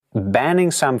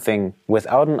banning something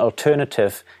without an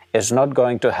alternative is not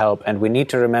going to help, and we need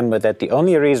to remember that the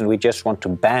only reason we just want to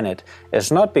ban it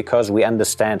is not because we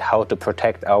understand how to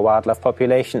protect our wildlife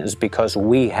population, is because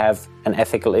we have an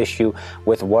ethical issue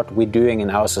with what we're doing in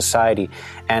our society.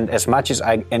 And as much as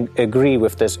I agree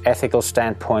with this ethical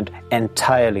standpoint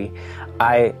entirely,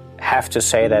 I have to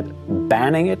say that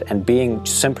banning it and being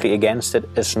simply against it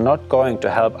is not going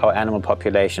to help our animal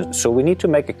population. So we need to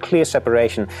make a clear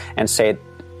separation and say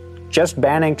just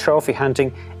banning trophy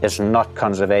hunting is not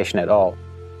conservation at all.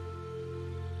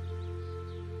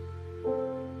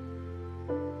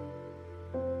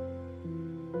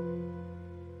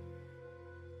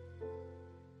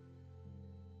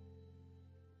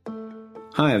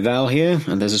 Hi, Val here,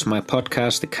 and this is my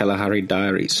podcast, The Kalahari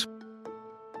Diaries.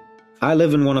 I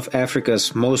live in one of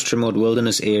Africa's most remote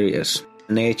wilderness areas.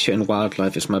 Nature and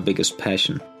wildlife is my biggest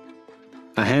passion.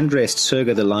 I hand-raised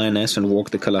Surga the lioness and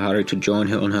walked the Kalahari to join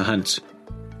her on her hunts.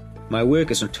 My work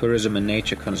is in tourism and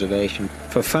nature conservation.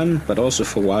 For fun, but also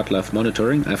for wildlife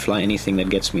monitoring, I fly anything that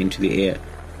gets me into the air.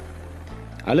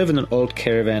 I live in an old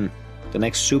caravan. The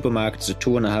next supermarket is a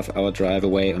 2.5 hour drive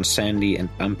away on sandy and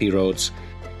bumpy roads.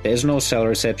 There is no cell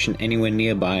reception anywhere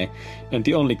nearby, and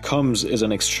the only comms is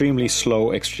an extremely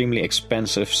slow, extremely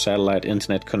expensive satellite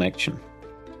internet connection.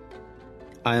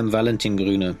 I am Valentin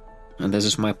Grüner, and this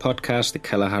is my podcast, The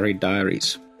Kalahari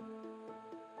Diaries.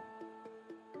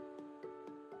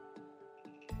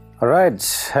 All right,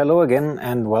 hello again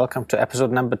and welcome to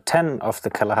episode number 10 of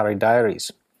The Kalahari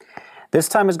Diaries. This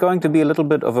time is going to be a little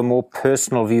bit of a more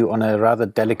personal view on a rather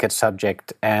delicate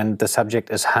subject, and the subject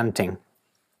is hunting.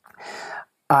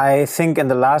 I think in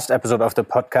the last episode of the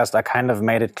podcast, I kind of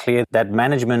made it clear that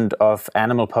management of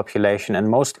animal population in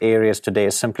most areas today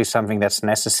is simply something that's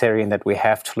necessary and that we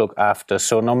have to look after.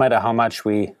 So no matter how much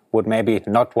we would maybe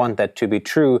not want that to be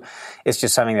true, it's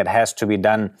just something that has to be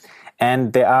done.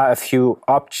 And there are a few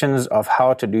options of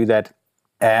how to do that.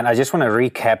 And I just want to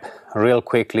recap real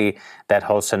quickly that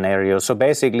whole scenario. So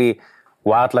basically,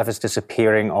 wildlife is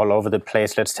disappearing all over the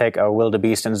place. Let's take our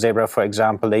wildebeest and zebra, for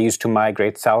example. They used to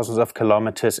migrate thousands of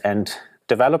kilometers, and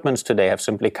developments today have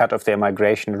simply cut off their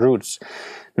migration routes.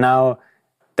 Now,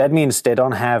 that means they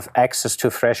don't have access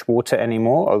to fresh water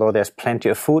anymore, although there's plenty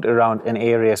of food around in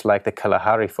areas like the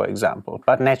Kalahari, for example.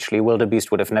 But naturally,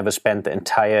 wildebeest would have never spent the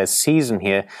entire season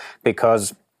here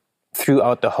because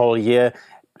throughout the whole year,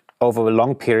 over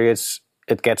long periods,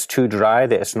 it gets too dry,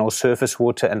 there is no surface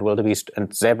water, and wildebeest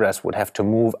and zebras would have to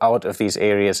move out of these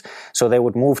areas. So they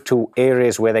would move to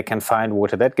areas where they can find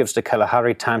water. That gives the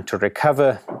Kalahari time to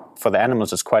recover. For the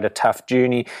animals, it's quite a tough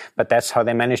journey, but that's how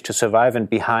they manage to survive and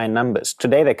be high in numbers.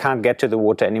 Today, they can't get to the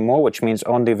water anymore, which means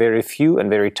only very few and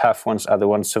very tough ones are the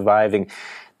ones surviving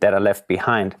that are left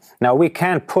behind. Now, we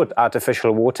can put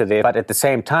artificial water there, but at the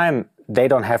same time, they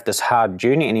don't have this hard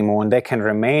journey anymore, and they can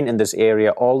remain in this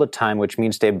area all the time, which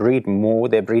means they breed more,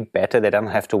 they breed better, they don't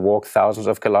have to walk thousands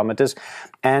of kilometers.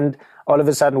 And all of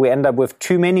a sudden, we end up with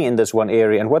too many in this one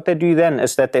area. And what they do then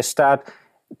is that they start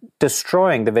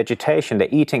destroying the vegetation. They're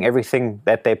eating everything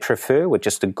that they prefer, which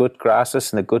is the good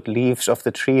grasses and the good leaves of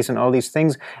the trees and all these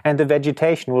things, and the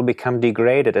vegetation will become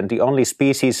degraded. And the only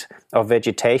species of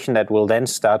vegetation that will then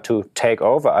start to take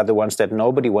over are the ones that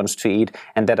nobody wants to eat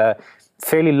and that are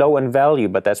fairly low in value,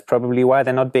 but that's probably why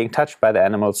they're not being touched by the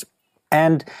animals.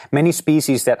 And many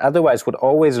species that otherwise would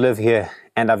always live here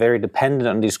and are very dependent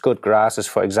on these good grasses,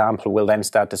 for example, will then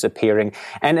start disappearing.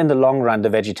 And in the long run, the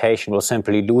vegetation will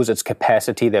simply lose its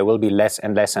capacity. There will be less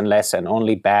and less and less, and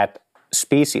only bad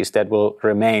species that will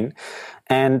remain.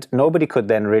 And nobody could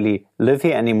then really live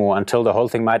here anymore until the whole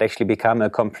thing might actually become a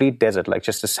complete desert, like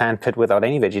just a sandpit without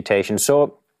any vegetation.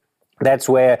 So that's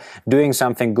where doing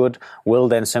something good will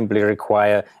then simply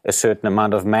require a certain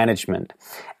amount of management.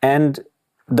 And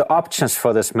the options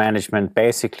for this management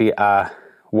basically are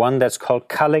one that's called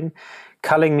culling.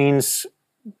 Culling means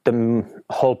the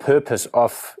whole purpose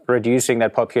of reducing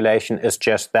that population is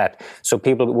just that. So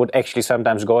people would actually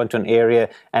sometimes go into an area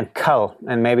and cull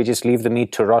and maybe just leave the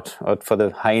meat to rot or for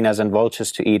the hyenas and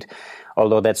vultures to eat.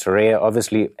 Although that's rare,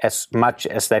 obviously, as much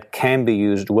as that can be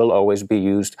used will always be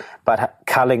used. But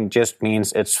culling just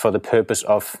means it's for the purpose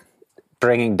of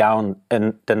bringing down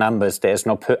in the numbers. There's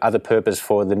no other purpose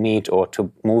for the meat or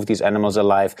to move these animals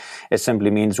alive. It simply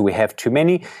means we have too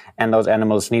many and those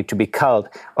animals need to be culled.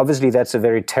 Obviously, that's a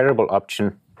very terrible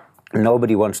option.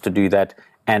 Nobody wants to do that.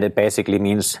 And it basically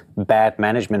means bad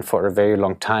management for a very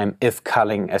long time if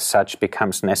culling as such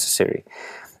becomes necessary.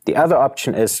 The other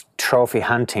option is trophy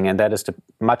hunting, and that is the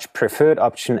much preferred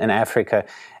option in Africa.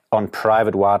 on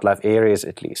private wildlife areas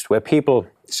at least, where people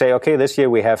say, okay, this year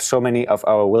we have so many of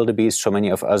our wildebeest, so many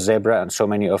of our zebra, and so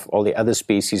many of all the other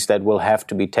species that will have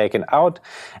to be taken out.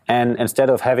 And instead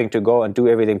of having to go and do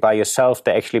everything by yourself,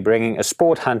 they're actually bringing a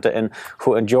sport hunter in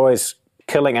who enjoys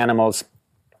killing animals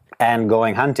and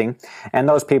going hunting. And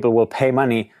those people will pay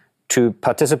money to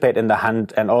participate in the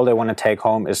hunt, and all they want to take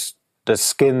home is the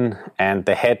skin and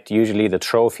the head, usually the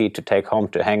trophy to take home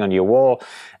to hang on your wall.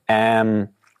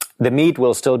 The meat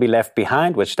will still be left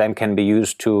behind, which then can be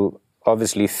used to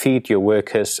obviously feed your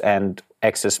workers, and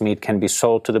excess meat can be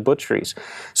sold to the butcheries.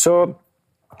 So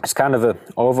it's kind of an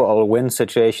overall win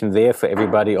situation there for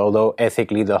everybody, although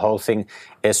ethically the whole thing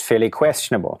is fairly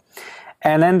questionable.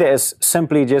 And then there's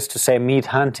simply just to say meat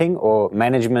hunting or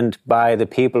management by the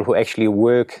people who actually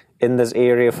work in this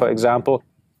area, for example.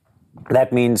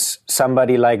 That means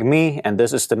somebody like me, and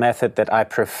this is the method that I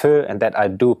prefer and that I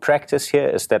do practice here,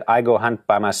 is that I go hunt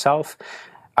by myself.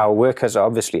 Our workers are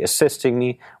obviously assisting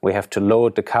me. We have to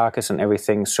load the carcass and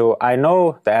everything. So I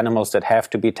know the animals that have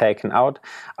to be taken out.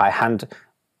 I hunt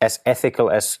as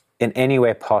ethical as in any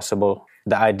way possible.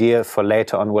 The idea for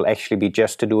later on will actually be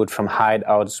just to do it from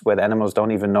hideouts where the animals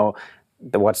don't even know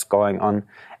what's going on.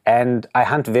 And I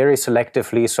hunt very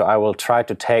selectively, so I will try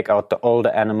to take out the older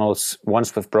animals,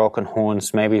 ones with broken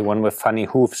horns, maybe one with funny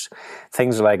hoofs,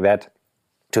 things like that,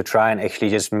 to try and actually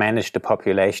just manage the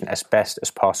population as best as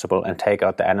possible and take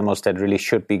out the animals that really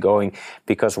should be going.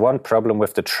 Because one problem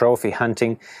with the trophy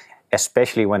hunting,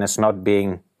 especially when it's not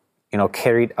being,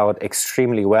 carried out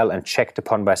extremely well and checked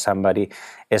upon by somebody,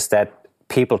 is that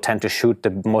people tend to shoot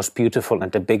the most beautiful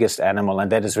and the biggest animal, and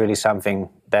that is really something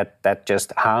that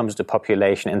just harms the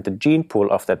population and the gene pool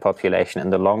of that population in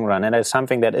the long run. And it's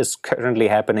something that is currently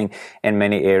happening in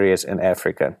many areas in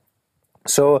Africa.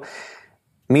 So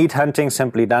meat hunting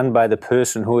simply done by the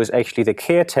person who is actually the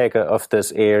caretaker of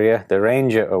this area, the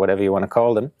ranger or whatever you want to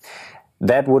call them,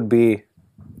 that would be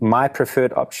my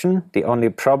preferred option. The only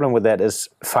problem with that is,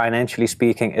 financially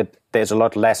speaking, there's a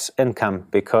lot less income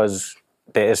because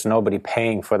there is nobody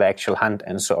paying for the actual hunt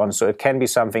and so on. So it can be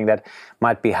something that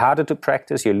might be harder to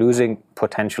practice. You're losing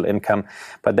potential income.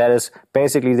 But that is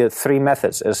basically the three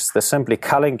methods. Is the simply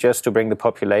culling just to bring the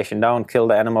population down, kill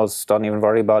the animals, don't even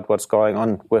worry about what's going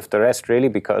on with the rest really,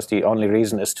 because the only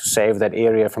reason is to save that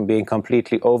area from being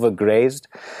completely overgrazed.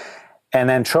 And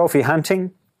then trophy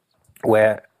hunting,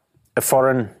 where a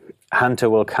foreign hunter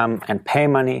will come and pay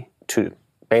money to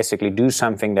basically do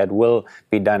something that will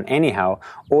be done anyhow,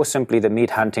 or simply the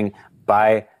meat hunting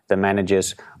by the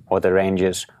managers or the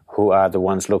rangers who are the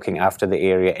ones looking after the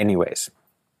area anyways.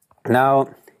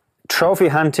 Now, trophy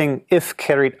hunting, if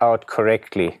carried out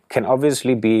correctly, can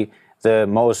obviously be the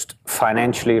most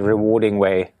financially rewarding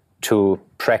way to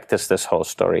practice this whole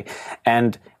story.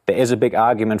 And there is a big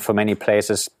argument for many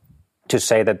places to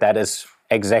say that is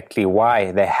exactly why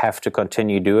they have to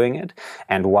continue doing it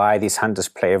and why these hunters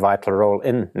play a vital role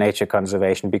in nature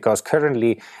conservation, because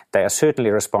currently they are certainly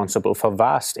responsible for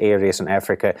vast areas in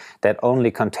Africa that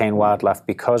only contain wildlife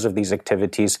because of these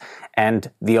activities.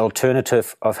 And the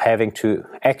alternative of having to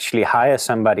actually hire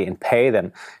somebody and pay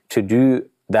them to do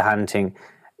the hunting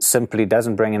simply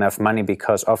doesn't bring enough money,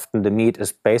 because often the meat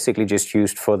is basically just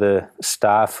used for the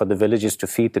staff, for the villages to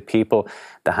feed the people.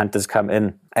 The hunters come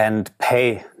in and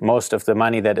pay most of the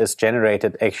money that is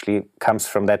generated actually comes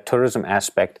from that tourism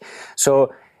aspect.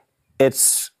 So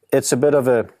it's a bit of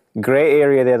a gray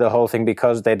area there, the whole thing,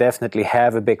 because they definitely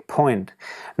have a big point.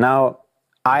 Now,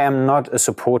 I am not a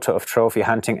supporter of trophy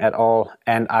hunting at all,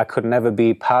 and I could never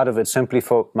be part of it simply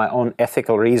for my own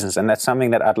ethical reasons. And that's something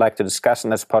that I'd like to discuss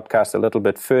in this podcast a little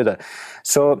bit further.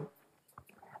 So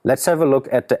let's have a look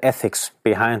at the ethics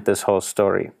behind this whole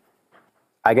story.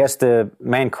 I guess the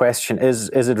main question is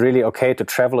it really okay to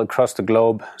travel across the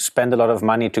globe, spend a lot of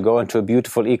money to go into a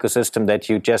beautiful ecosystem that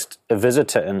you're just a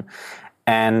visitor in,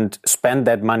 and spend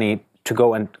that money to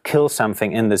go and kill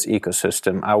something in this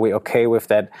ecosystem? Are we okay with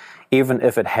that, even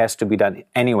if it has to be done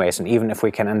anyways, and even if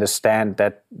we can understand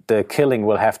that the killing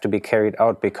will have to be carried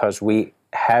out because we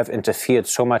have interfered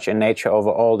so much in nature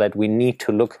overall that we need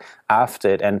to look after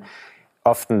it, and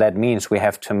often that means we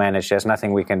have to manage. There's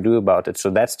nothing we can do about it.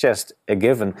 So that's just a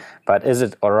given. But is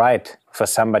it all right for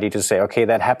somebody to say, okay,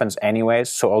 that happens anyways,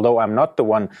 so although I'm not the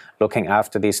one looking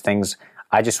after these things,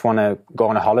 I just want to go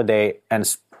on a holiday and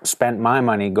spend my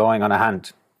money going on a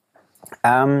hunt?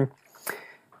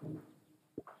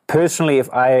 Personally, if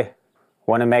I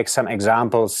want to make some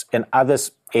examples in other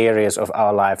areas of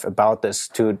our life about this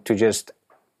to just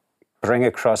bring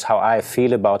across how I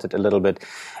feel about it a little bit,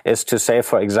 is to say,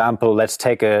 for example, let's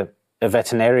take a a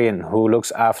veterinarian who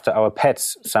looks after our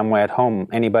pets somewhere at home.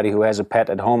 Anybody who has a pet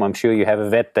at home, I'm sure you have a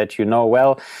vet that you know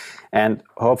well and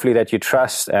hopefully that you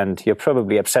trust, and you're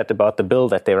probably upset about the bill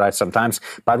that they write sometimes,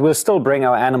 but we'll still bring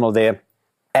our animal there.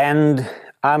 And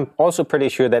I'm also pretty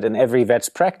sure that in every vet's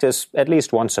practice, at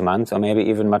least once a month, or maybe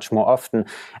even much more often,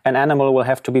 an animal will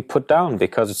have to be put down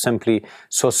because it's simply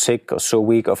so sick or so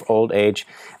weak of old age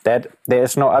that there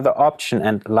is no other option,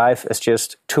 and life is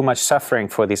just too much suffering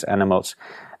for these animals.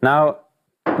 Now,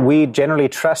 we generally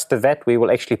trust the vet. We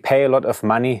will actually pay a lot of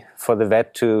money for the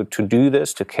vet to do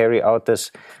this, to carry out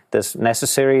this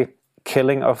necessary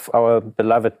killing of our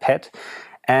beloved pet.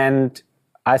 And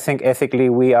I think ethically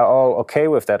we are all okay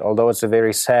with that, although it's a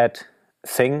very sad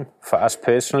thing for us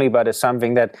personally, but it's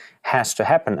something that has to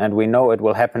happen, and we know it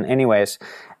will happen anyways.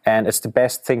 And it's the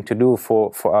best thing to do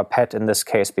for our pet in this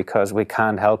case, because we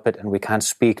can't help it and we can't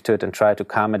speak to it and try to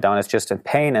calm it down. It's just in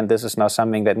pain, and this is now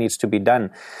something that needs to be done.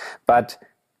 But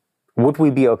would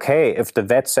we be okay if the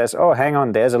vet says, oh, hang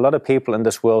on, there's a lot of people in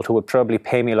this world who would probably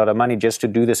pay me a lot of money just to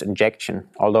do this injection,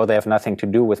 although they have nothing to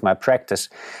do with my practice?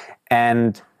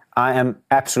 And I am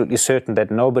absolutely certain that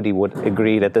nobody would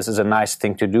agree that this is a nice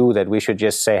thing to do, that we should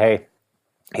just say, hey,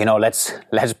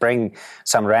 let's bring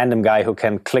some random guy who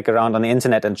can click around on the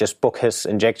internet and just book his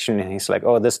injection. And he's like,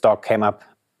 oh, this dog came up,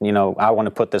 I want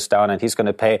to put this down, and he's going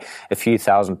to pay a few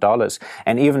 $1,000s.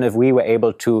 And even if we were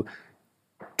able to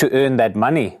earn that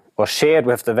money or share it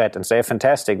with the vet and say,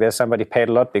 fantastic, there's somebody paid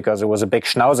a lot because it was a big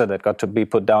schnauzer that got to be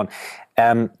put down.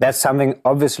 That's something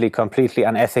obviously completely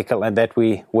unethical and that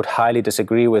we would highly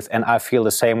disagree with. And I feel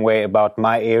the same way about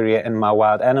my area and my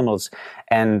wild animals.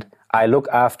 And I look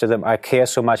after them. I care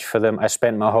so much for them. I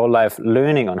spent my whole life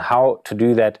learning on how to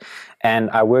do that.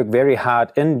 And I work very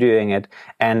hard in doing it.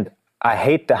 And I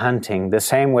hate the hunting the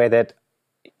same way that,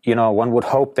 one would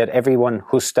hope that everyone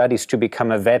who studies to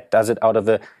become a vet does it out of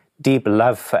a deep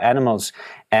love for animals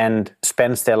and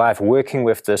spends their life working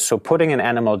with this. So putting an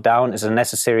animal down is a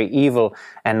necessary evil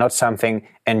and not something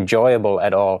enjoyable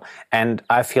at all. And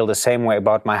I feel the same way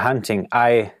about my hunting.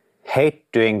 I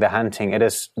hate doing the hunting. It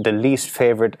is the least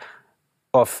favorite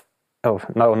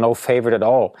no favorite at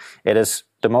all. It is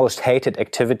the most hated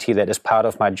activity that is part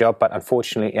of my job, but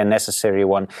unfortunately a necessary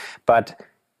one. But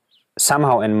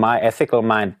somehow in my ethical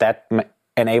mind, that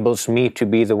enables me to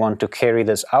be the one to carry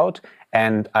this out.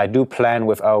 And I do plan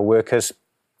with our workers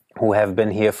who have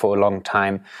been here for a long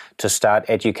time to start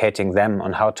educating them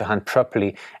on how to hunt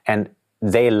properly. And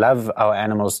they love our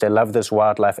animals, they love this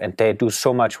wildlife, and they do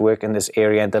so much work in this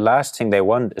area. And the last thing they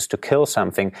want is to kill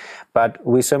something. But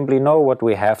we simply know what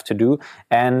we have to do,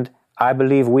 and I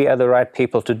believe we are the right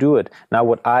people to do it. Now,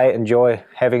 would I enjoy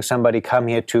having somebody come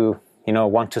here to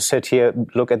want to sit here,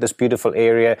 look at this beautiful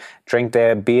area, drink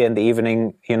their beer in the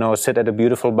evening, sit at a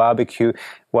beautiful barbecue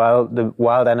while the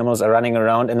wild animals are running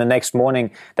around, and the next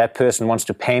morning that person wants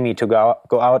to pay me to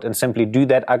go out and simply do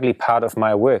that ugly part of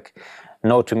my work?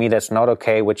 No, to me that's not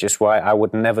okay, which is why I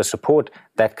would never support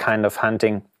that kind of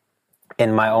hunting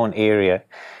in my own area.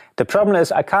 The problem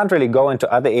is I can't really go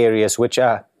into other areas which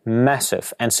are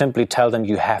massive and simply tell them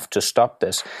you have to stop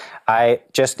this. I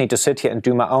just need to sit here and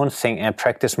do my own thing and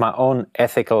practice my own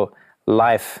ethical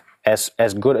life as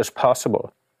good as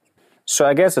possible. So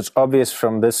I guess it's obvious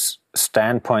from this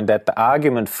standpoint that the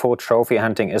argument for trophy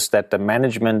hunting is that the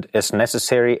management is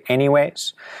necessary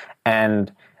anyways,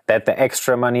 and that the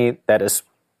extra money that is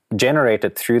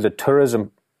generated through the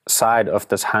tourism side of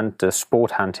this hunt, the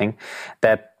sport hunting,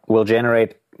 that will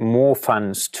generate more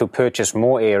funds to purchase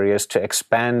more areas, to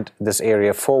expand this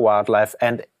area for wildlife.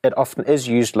 And it often is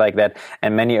used like that.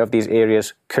 And many of these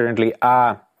areas currently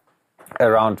are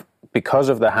around because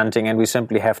of the hunting, and we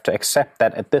simply have to accept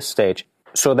that at this stage.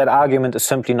 So that argument is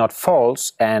simply not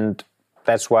false, and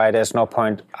that's why there's no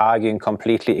point arguing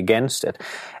completely against it.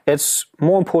 It's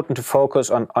more important to focus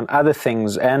on other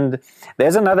things. And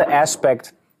there's another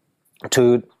aspect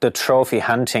to the trophy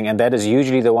hunting, and that is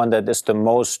usually the one that is the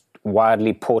most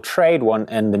widely portrayed one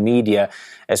in the media,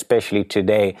 especially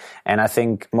today. And I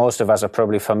think most of us are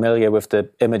probably familiar with the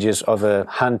images of a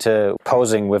hunter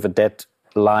posing with a dead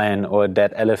lion or a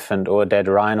dead elephant or a dead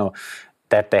rhino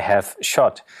that they have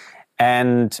shot.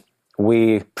 And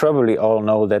we probably all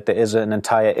know that there is an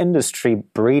entire industry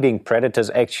breeding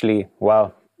predators. Actually,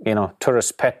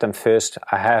 tourists pet them first.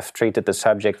 I have treated the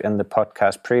subject in the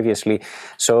podcast previously.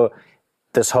 So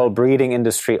this whole breeding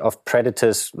industry of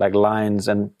predators like lions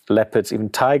and leopards, even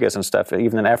tigers and stuff,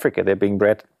 even in Africa, they're being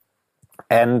bred.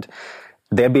 And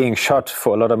they're being shot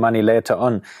for a lot of money later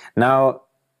on. Now,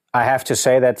 I have to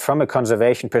say that from a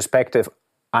conservation perspective,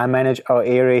 I manage our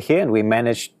area here, and we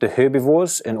manage the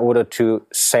herbivores in order to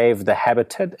save the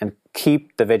habitat and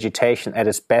keep the vegetation at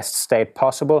its best state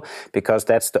possible, because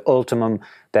that's the ultimum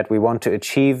that we want to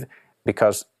achieve,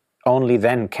 because only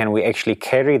then can we actually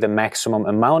carry the maximum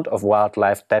amount of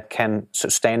wildlife that can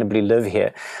sustainably live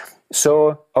here.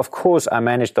 So, of course, I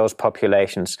manage those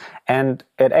populations, and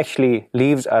it actually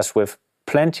leaves us with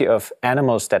plenty of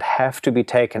animals that have to be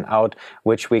taken out,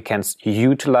 which we can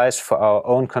utilize for our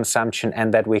own consumption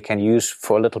and that we can use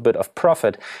for a little bit of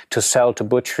profit to sell to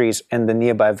butcheries in the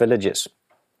nearby villages.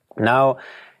 Now,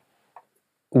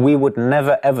 we would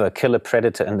never ever kill a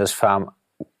predator in this farm.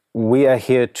 We are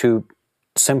here to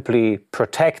simply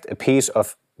protect a piece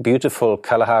of beautiful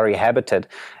Kalahari habitat,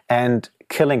 and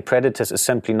killing predators is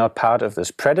simply not part of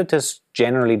this. Predators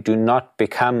generally do not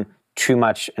become too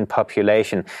much in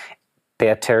population. They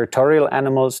are territorial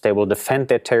animals. They will defend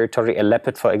their territory. A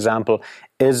leopard, for example,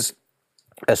 is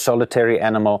a solitary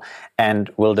animal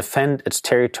and will defend its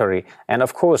territory. And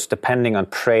of course, depending on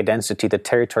prey density, the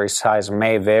territory size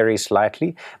may vary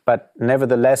slightly. But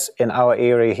nevertheless, in our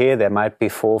area here, there might be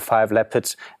 4 or 5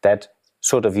 leopards that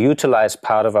sort of utilize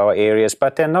part of our areas,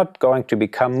 but they're not going to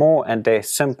become more, and they're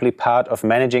simply part of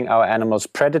managing our animals.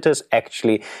 Predators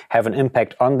actually have an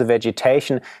impact on the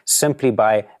vegetation simply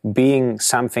by being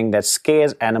something that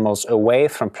scares animals away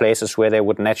from places where they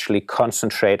would naturally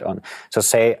concentrate on. So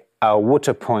say our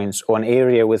water points or an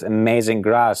area with amazing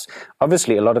grass.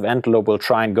 Obviously, a lot of antelope will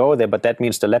try and go there, but that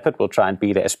means the leopard will try and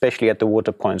be there, especially at the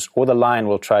water points, or the lion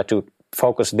will try to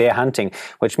focus their hunting,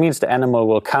 which means the animal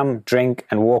will come, drink,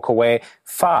 and walk away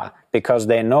far, because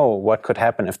they know what could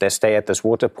happen if they stay at this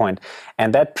water point.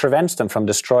 And that prevents them from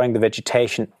destroying the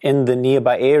vegetation in the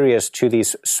nearby areas to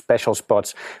these special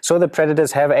spots. So the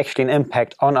predators have actually an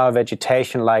impact on our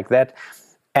vegetation like that,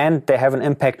 and they have an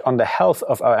impact on the health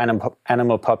of our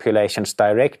animal populations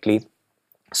directly,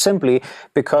 simply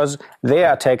because they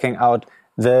are taking out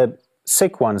the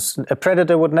sick ones. A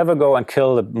predator would never go and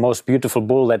kill the most beautiful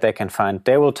bull that they can find.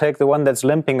 They will take the one that's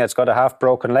limping, that's got a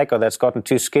half-broken leg, or that's gotten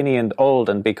too skinny and old,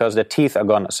 and because their teeth are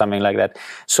gone or something like that.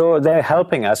 So they're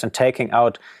helping us and taking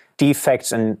out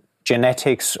defects in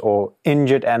genetics or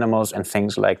injured animals and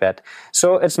things like that.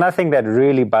 So it's nothing that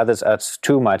really bothers us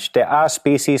too much. There are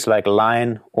species like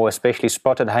lion, or especially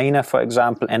spotted hyena, for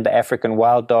example, and the African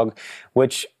wild dog,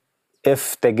 which,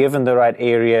 if they're given the right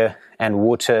area and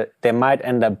water, there might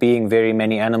end up being very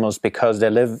many animals, because they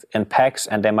live in packs,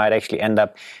 and they might actually end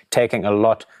up taking a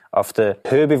lot of the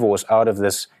herbivores out of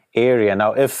this area.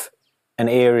 Now, if an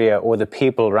area or the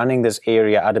people running this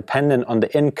area are dependent on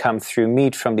the income through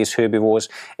meat from these herbivores,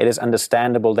 it is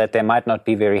understandable that they might not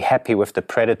be very happy with the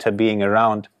predator being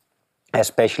around,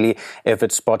 especially if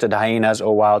it's spotted hyenas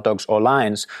or wild dogs or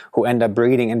lions who end up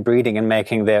breeding and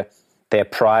making their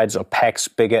prides or packs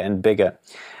bigger and bigger.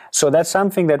 So that's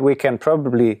something that we can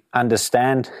probably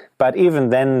understand, but even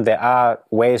then there are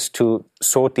ways to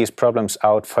sort these problems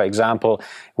out. For example,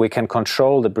 we can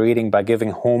control the breeding by giving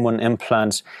hormone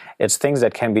implants. It's things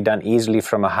that can be done easily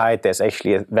from a hide. There's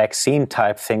actually a vaccine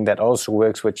type thing that also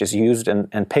works, which is used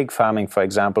in pig farming, for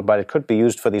example, but it could be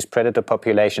used for these predator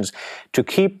populations to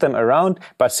keep them around,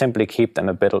 but simply keep them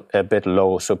a bit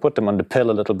low. So put them on the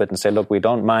pill a little bit and say, look, we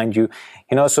don't mind you.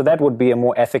 So that would be a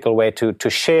more ethical way to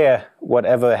share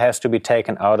whatever has to be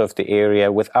taken out of the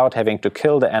area without having to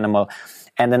kill the animal.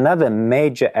 And another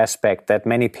major aspect that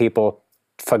many people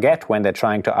forget when they're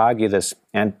trying to argue this,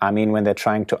 and I mean when they're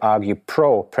trying to argue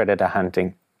pro-predator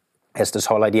hunting, is this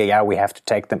whole idea, we have to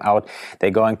take them out,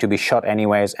 they're going to be shot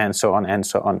anyways, and so on and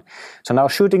so on. So now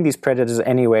shooting these predators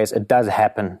anyways, it does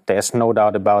happen, there's no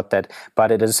doubt about that,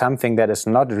 but it is something that is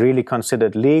not really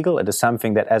considered legal. It is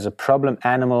something that as a problem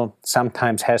animal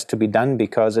sometimes has to be done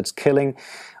because it's killing,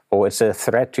 or it's a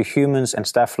threat to humans and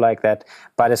stuff like that.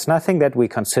 But it's nothing that we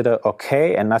consider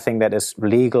okay, and nothing that is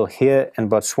legal here in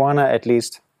Botswana, at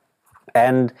least.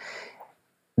 And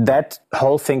that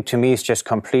whole thing to me is just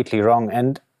completely wrong.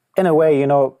 And in a way,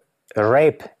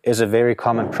 rape is a very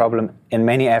common problem in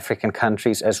many African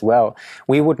countries as well.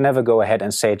 We would never go ahead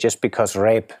and say just because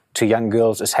rape to young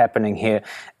girls is happening here,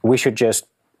 we should just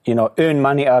earn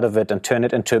money out of it and turn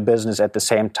it into a business at the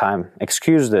same time.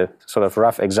 Excuse the sort of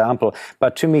rough example,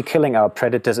 but to me, killing our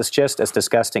predators is just as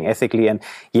disgusting ethically. And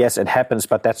yes, it happens,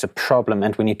 but that's a problem,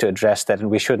 and we need to address that. And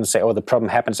we shouldn't say, the problem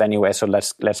happens anyway, so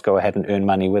let's go ahead and earn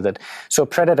money with it. So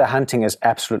predator hunting is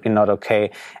absolutely not okay,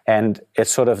 and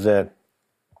it's sort of the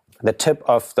tip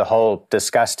of the whole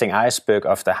disgusting iceberg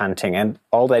of the hunting. And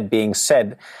all that being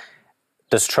said,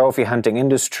 this trophy hunting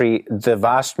industry, the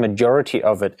vast majority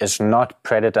of it is not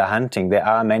predator hunting. There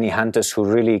are many hunters who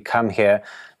really come here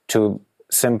to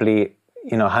simply,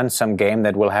 hunt some game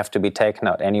that will have to be taken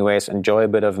out anyways, enjoy a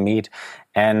bit of meat.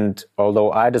 And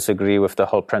although I disagree with the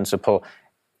whole principle,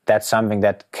 that's something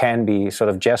that can be sort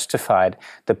of justified.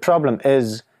 The problem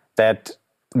is that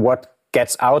what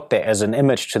gets out there as an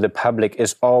image to the public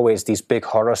is always these big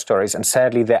horror stories. And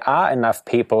sadly, there are enough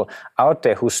people out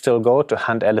there who still go to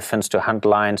hunt elephants, to hunt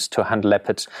lions, to hunt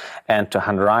leopards, and to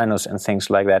hunt rhinos and things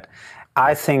like that.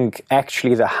 I think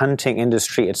actually the hunting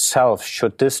industry itself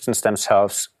should distance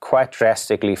themselves quite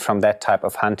drastically from that type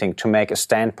of hunting to make a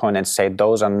standpoint and say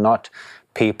those are not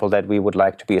people that we would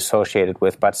like to be associated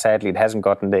with. But sadly, it hasn't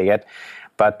gotten there yet.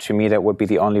 But to me, that would be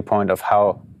the only point of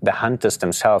how the hunters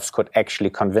themselves could actually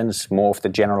convince more of the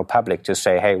general public to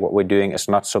say, hey, what we're doing is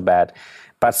not so bad.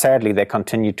 But sadly, they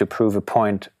continue to prove a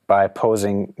point by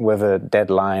posing with a dead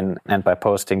lion and by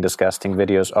posting disgusting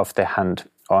videos of their hunt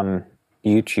on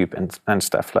YouTube and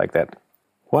stuff like that.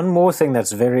 One more thing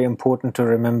that's very important to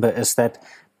remember is that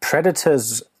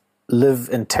predators live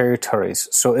in territories.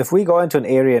 So if we go into an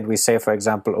area and we say, for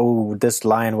example, oh, this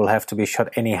lion will have to be shot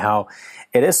anyhow,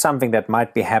 it is something that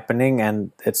might be happening,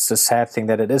 and it's a sad thing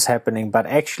that it is happening. But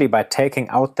actually, by taking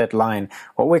out that lion,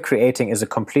 what we're creating is a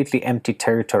completely empty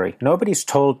territory. Nobody's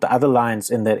told the other lions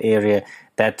in that area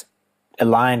that a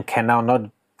lion can now not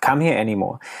come here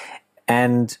anymore.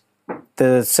 And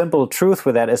the simple truth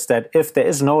with that is that if there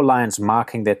is no lions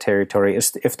marking their territory,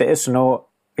 if there is no,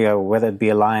 whether it be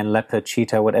a lion, leopard,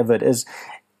 cheetah, whatever it is,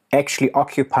 actually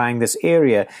occupying this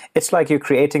area, it's like you're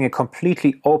creating a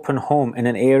completely open home in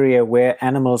an area where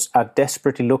animals are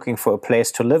desperately looking for a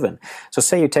place to live in. So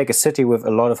say you take a city with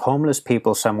a lot of homeless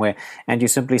people somewhere and you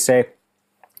simply say,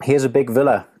 here's a big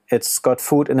villa. It's got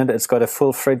food in it. It's got a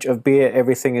full fridge of beer.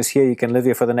 Everything is here. You can live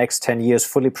here for the next 10 years,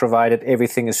 fully provided.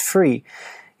 Everything is free.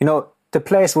 The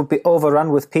place would be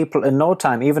overrun with people in no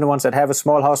time. Even the ones that have a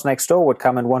small house next door would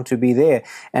come and want to be there.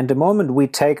 And the moment we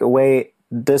take away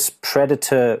this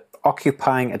predator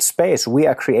occupying its space, we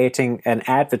are creating an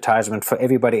advertisement for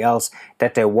everybody else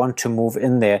that they want to move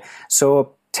in there.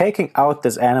 So taking out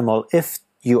this animal, if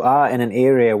you are in an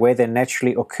area where they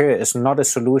naturally occur, is not a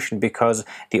solution, because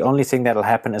the only thing that will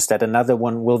happen is that another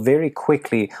one will very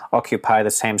quickly occupy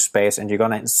the same space and you're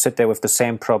going to sit there with the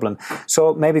same problem.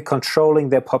 So maybe controlling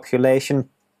their population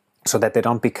so that they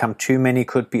don't become too many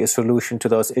could be a solution to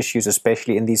those issues,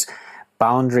 especially in these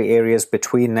boundary areas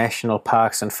between national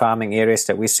parks and farming areas,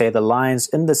 that we say the lions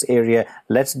in this area,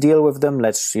 let's deal with them.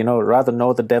 Let's, rather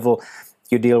know the devil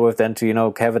you deal with than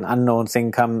to, have an unknown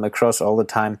thing come across all the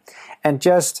time. And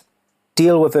just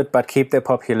deal with it, but keep their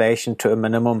population to a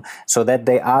minimum so that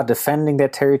they are defending their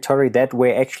territory. That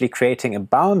we're actually creating a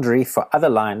boundary for other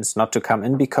lions not to come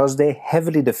in, because they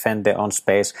heavily defend their own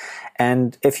space.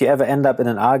 And if you ever end up in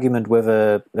an argument with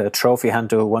a trophy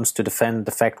hunter who wants to defend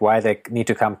the fact why they need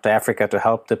to come to Africa to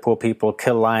help the poor people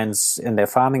kill lions in their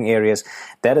farming areas,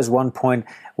 that is one point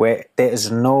where there is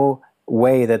no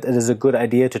way that it is a good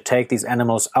idea to take these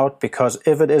animals out, because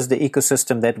if it is the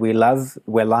ecosystem that we love,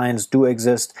 where lions do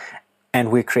exist, and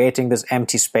we're creating this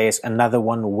empty space, another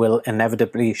one will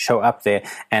inevitably show up there,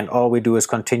 and all we do is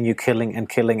continue killing and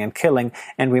killing and killing,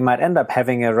 and we might end up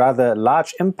having a rather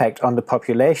large impact on the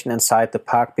population inside the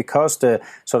park, because the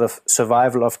sort of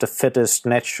survival of the fittest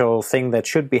natural thing that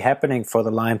should be happening for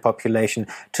the lion population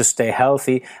to stay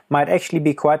healthy might actually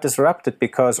be quite disrupted,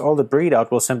 because all the breed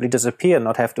out will simply disappear,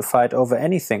 not have to fight over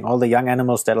anything. All the young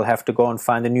animals that'll have to go and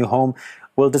find a new home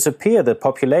will disappear. The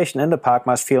population in the park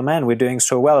must feel, man, we're doing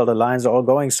so well, the lions are all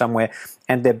going somewhere,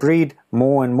 and they breed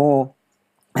more and more,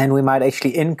 and we might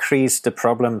actually increase the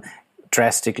problem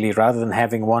drastically rather than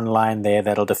having one lion there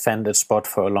that'll defend its spot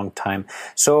for a long time.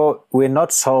 So we're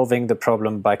not solving the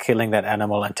problem by killing that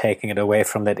animal and taking it away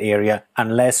from that area,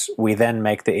 unless we then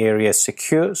make the area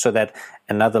secure so that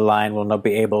another lion will not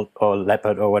be able, or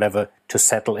leopard or whatever, to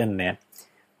settle in there.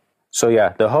 So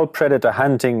yeah, the whole predator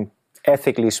hunting,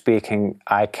 ethically speaking,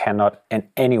 I cannot in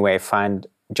any way find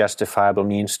justifiable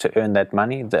means to earn that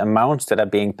money. The amounts that are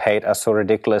being paid are so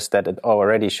ridiculous that it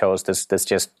already shows this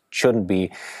just shouldn't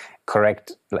be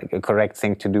correct, like a correct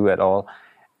thing to do at all.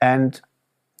 And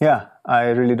yeah, I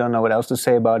really don't know what else to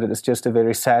say about it. It's just a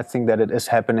very sad thing that it is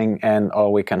happening, and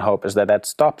all we can hope is that that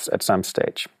stops at some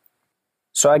stage.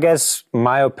 So I guess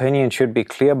my opinion should be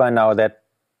clear by now, that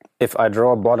if I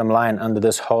draw a bottom line under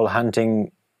this whole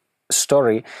hunting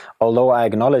story, although I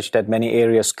acknowledge that many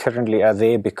areas currently are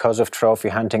there because of trophy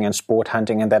hunting and sport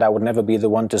hunting, and that I would never be the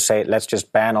one to say let's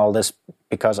just ban all this,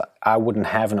 because I wouldn't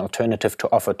have an alternative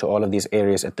to offer to all of these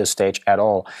areas at this stage at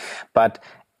all. But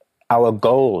our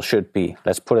goal should be,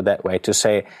 let's put it that way, to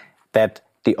say that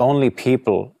the only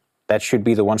people that should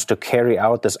be the ones to carry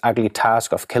out this ugly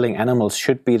task of killing animals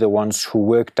should be the ones who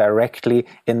work directly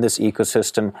in this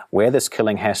ecosystem where this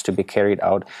killing has to be carried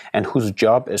out and whose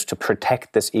job is to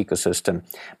protect this ecosystem.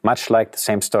 Much like the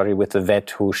same story with the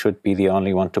vet who should be the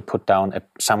only one to put down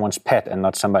someone's pet and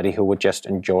not somebody who would just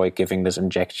enjoy giving this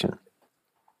injection.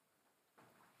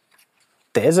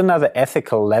 There is another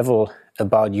ethical level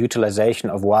about utilization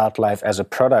of wildlife as a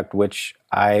product, which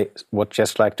I would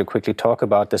just like to quickly talk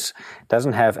about. This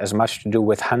doesn't have as much to do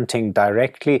with hunting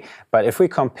directly, but if we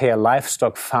compare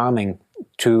livestock farming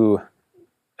to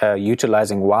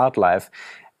utilizing wildlife,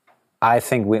 I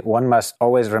think one must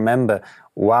always remember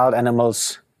wild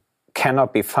animals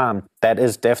cannot be farmed. That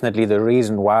is definitely the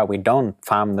reason why we don't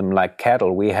farm them like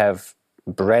cattle. We have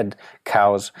bred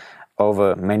cows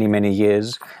over many, many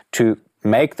years to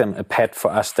make them a pet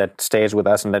for us that stays with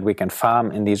us and that we can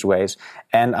farm in these ways.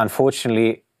 And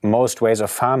unfortunately, most ways of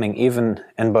farming, even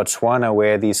in Botswana,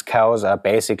 where these cows are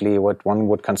basically what one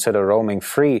would consider roaming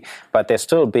free, but they're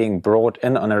still being brought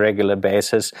in on a regular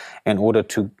basis in order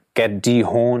to get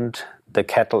dehorned. The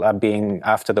cattle are being,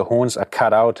 after the horns are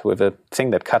cut out with a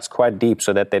thing that cuts quite deep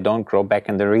so that they don't grow back.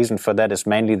 And the reason for that is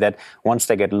mainly that once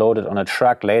they get loaded on a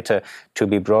truck later to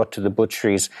be brought to the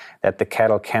butcheries, that the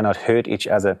cattle cannot hurt each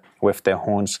other with their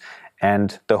horns.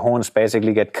 And the horns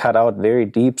basically get cut out very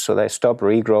deep so they stop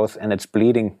regrowth and it's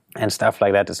bleeding and stuff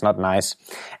like that. It's not nice.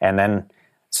 And then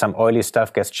some oily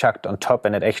stuff gets chucked on top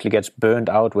and it actually gets burned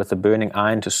out with the burning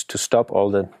iron to stop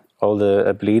all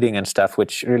the bleeding and stuff,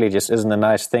 which really just isn't a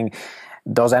nice thing.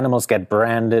 Those animals get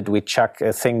branded. We chuck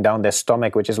a thing down their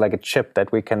stomach, which is like a chip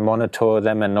that we can monitor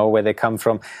them and know where they come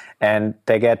from. And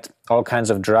they get all kinds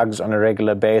of drugs on a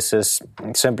regular basis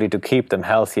simply to keep them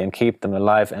healthy and keep them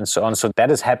alive and so on. So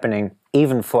that is happening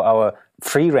even for our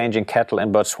free-ranging cattle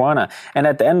in Botswana. And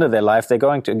at the end of their life, they're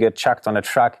going to get chucked on a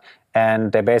truck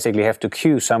and they basically have to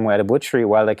queue somewhere at a butchery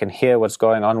while they can hear what's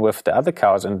going on with the other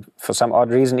cows. And for some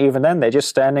odd reason, even then, they're just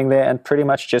standing there and pretty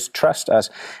much just trust us.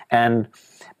 And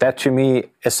that to me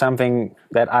is something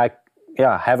that I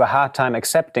have a hard time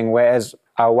accepting, whereas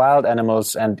our wild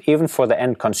animals, and even for the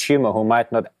end consumer who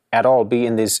might not at all be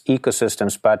in these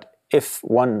ecosystems, but if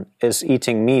one is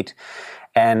eating meat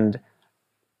and,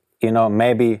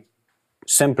 maybe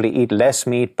simply eat less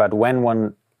meat, but when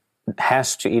one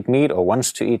has to eat meat or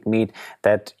wants to eat meat,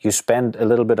 that you spend a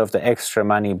little bit of the extra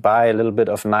money, buy a little bit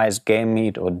of nice game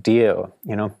meat or deer or,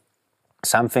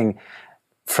 something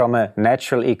from a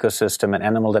natural ecosystem, an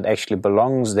animal that actually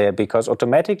belongs there, because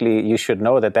automatically you should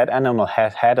know that that animal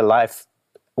had a life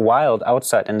wild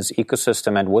outside in its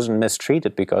ecosystem and wasn't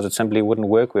mistreated, because it simply wouldn't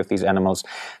work with these animals.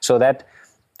 So that,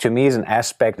 to me, is an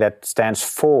aspect that stands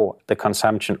for the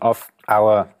consumption of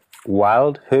our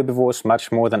wild herbivores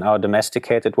much more than our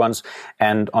domesticated ones.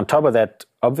 And on top of that,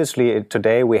 obviously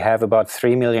today we have about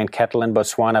 3 million cattle in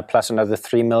Botswana, plus another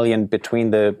 3 million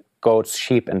between the goats,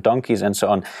 sheep and donkeys and so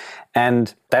on.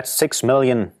 And that's 6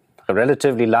 million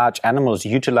relatively large animals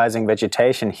utilizing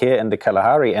vegetation here in the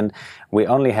Kalahari. And we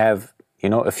only have,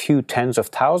 a few tens of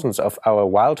thousands of our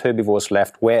wild herbivores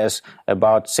left, whereas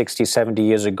about 60, 70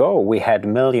 years ago, we had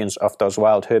millions of those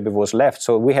wild herbivores left.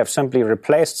 So we have simply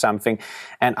replaced something.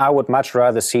 And I would much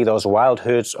rather see those wild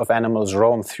herds of animals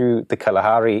roam through the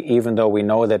Kalahari, even though we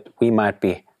know that we might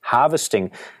be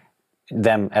harvesting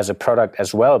them as a product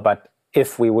as well. But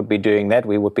if we would be doing that,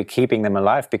 we would be keeping them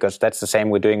alive, because that's the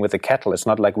same we're doing with the cattle. It's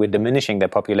not like we're diminishing their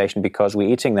population because we're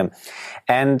eating them.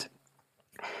 And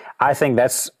I think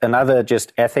that's another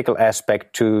just ethical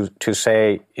aspect to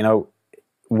say,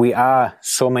 we are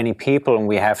so many people and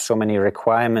we have so many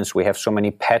requirements. We have so many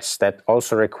pets that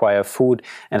also require food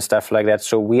and stuff like that.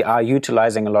 So we are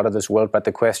utilizing a lot of this world, but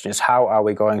the question is, how are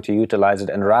we going to utilize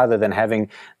it? And rather than having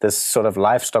this sort of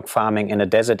livestock farming in a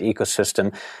desert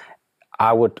ecosystem,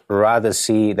 I would rather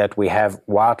see that we have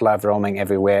wildlife roaming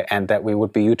everywhere and that we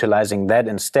would be utilizing that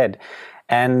instead.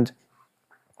 And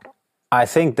I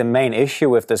think the main issue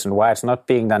with this and why it's not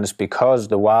being done is because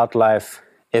the wildlife,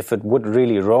 if it would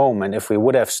really roam and if we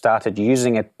would have started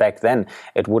using it back then,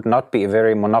 it would not be a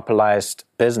very monopolized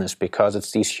business, because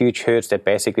it's these huge herds that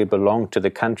basically belong to the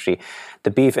country.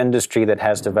 The beef industry that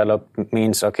has developed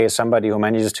means, okay, somebody who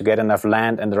manages to get enough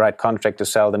land and the right contract to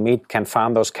sell the meat can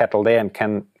farm those cattle there and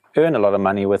can earn a lot of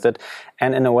money with it.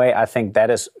 And in a way, I think that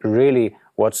is really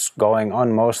what's going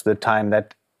on most of the time,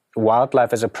 that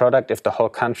wildlife as a product, if the whole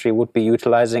country would be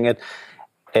utilizing it,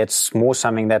 it's more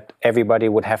something that everybody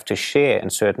would have to share in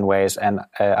certain ways. And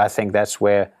I think that's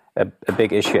where a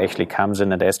big issue actually comes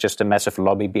in. And there's just a massive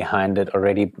lobby behind it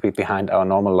already, behind our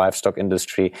normal livestock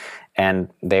industry. And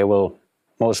they will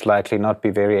most likely not be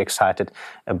very excited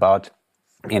about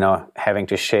having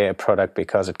to share a product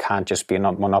because it can't just be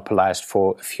not monopolized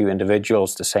for a few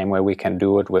individuals the same way we can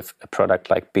do it with a product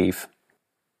like beef.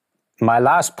 My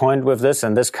last point with this,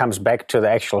 and this comes back to the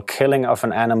actual killing of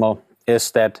an animal,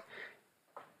 is that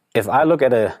if I look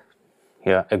at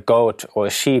a goat or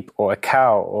a sheep or a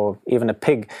cow or even a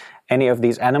pig, any of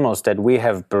these animals that we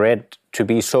have bred to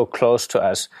be so close to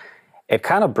us, it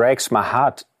kind of breaks my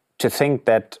heart to think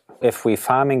that if we're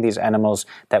farming these animals,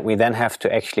 that we then have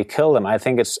to actually kill them. I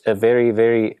think it's a very,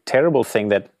 very terrible thing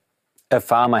that a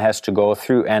farmer has to go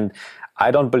through, and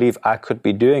I don't believe I could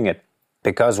be doing it,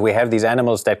 because we have these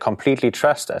animals that completely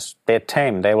trust us. They're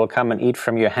tame. They will come and eat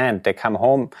from your hand. They come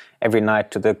home every night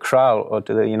to the kraal or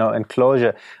to the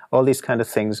enclosure, all these kind of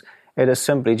things. It is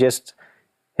simply just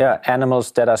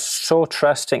animals that are so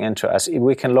trusting into us.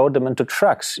 We can load them into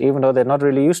trucks, even though they're not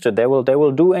really used to it. They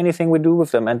will do anything we do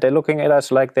with them, and they're looking at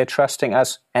us like they're trusting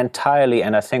us entirely,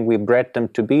 and I think we bred them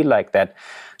to be like that.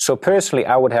 So personally,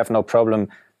 I would have no problem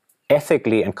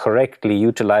ethically and correctly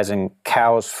utilizing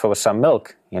cows for some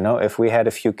milk. If we had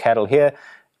a few cattle here,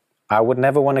 I would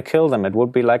never want to kill them. It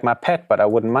would be like my pet, but I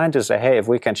wouldn't mind to say, hey, if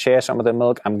we can share some of the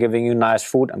milk, I'm giving you nice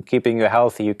food, I'm keeping you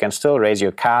healthy, you can still raise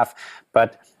your calf,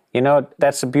 but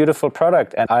that's a beautiful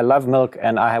product, and I love milk,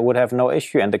 and I would have no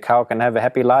issue, and the cow can have a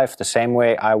happy life the same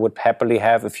way I would happily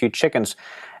have a few chickens.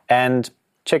 And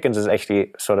chickens is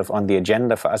actually sort of on the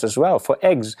agenda for us as well, for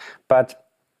eggs, but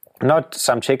not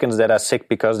some chickens that are sick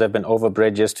because they've been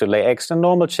overbred just to lay eggs. The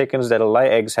normal chickens that'll lay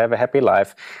eggs have a happy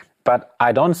life. But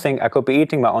I don't think I could be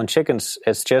eating my own chickens.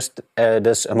 It's just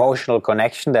this emotional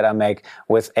connection that I make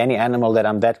with any animal that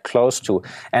I'm that close to.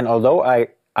 And although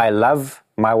I love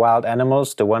my wild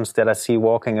animals, the ones that I see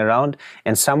walking around,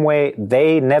 in some way,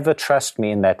 they never trust me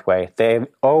in that way. They're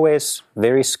always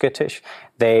very skittish.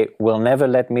 They will never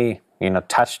let me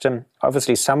touch them.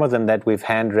 Obviously, some of them that we've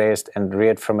hand-raised and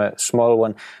reared from a small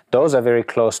one, those are very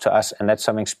close to us, and that's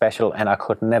something special, and I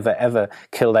could never, ever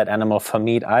kill that animal for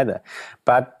meat either.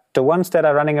 But the ones that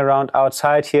are running around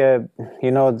outside here,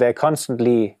 they're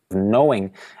constantly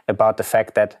knowing about the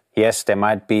fact that, yes, there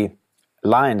might be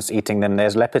lions eating them,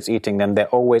 there's leopards eating them, they're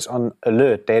always on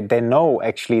alert. They know,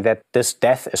 actually, that this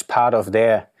death is part of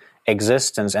their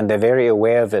existence, and they're very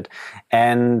aware of it.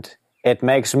 And it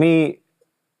makes me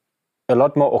a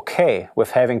lot more okay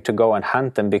with having to go and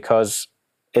hunt them, because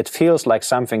it feels like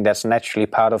something that's naturally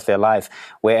part of their life.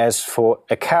 Whereas for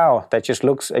a cow that just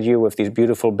looks at you with these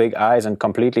beautiful big eyes and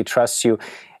completely trusts you,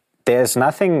 there's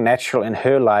nothing natural in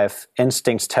her life,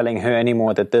 instincts telling her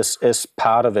anymore that this is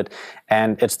part of it.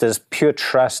 And it's this pure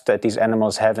trust that these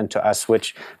animals have into us,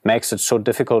 which makes it so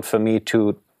difficult for me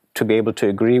to be able to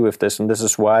agree with this. And this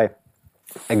is why,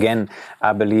 again,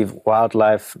 I believe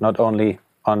wildlife, not only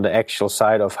on the actual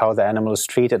side of how the animal is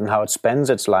treated and how it spends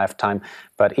its lifetime,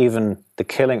 but even the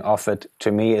killing of it,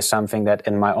 to me, is something that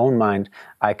in my own mind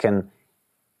I can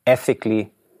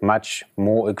ethically much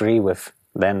more agree with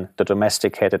than the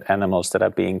domesticated animals that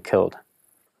are being killed.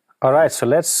 All right, so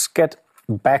let's get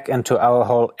back into our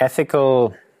whole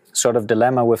ethical sort of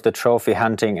dilemma with the trophy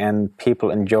hunting and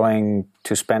people enjoying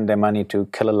to spend their money to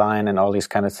kill a lion and all these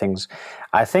kind of things.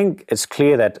 I think it's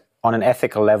clear that on an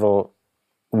ethical level,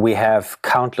 we have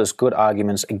countless good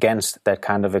arguments against that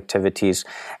kind of activities.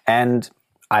 And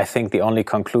I think the only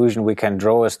conclusion we can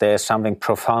draw is there's something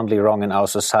profoundly wrong in our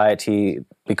society,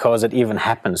 because it even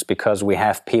happens, because we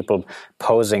have people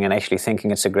posing and actually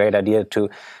thinking it's a great idea to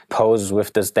pose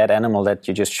with this dead animal that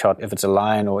you just shot, if it's a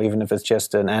lion or even if it's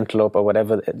just an antelope or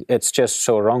whatever. It's just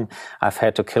so wrong. I've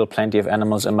had to kill plenty of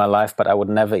animals in my life, but I would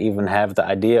never even have the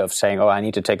idea of saying, oh, I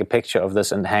need to take a picture of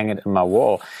this and hang it in my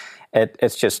wall.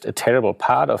 It's just a terrible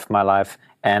part of my life,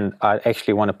 and I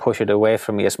actually want to push it away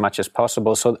from me as much as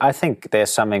possible. So I think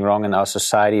there's something wrong in our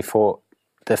society for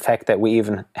the fact that we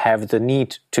even have the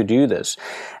need to do this.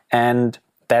 And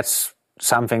that's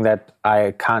something that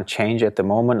I can't change at the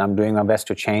moment. I'm doing my best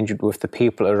to change it with the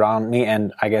people around me,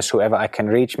 and I guess whoever I can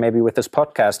reach, maybe with this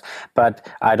podcast. But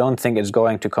I don't think it's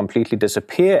going to completely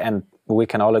disappear, and we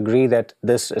can all agree that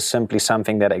this is simply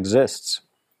something that exists.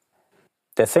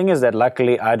 The thing is that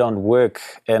luckily I don't work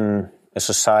in a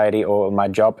society, or my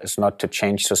job is not to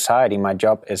change society. My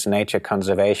job is nature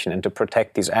conservation and to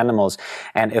protect these animals.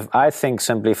 And if I think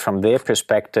simply from their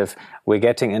perspective, we're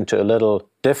getting into a little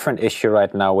different issue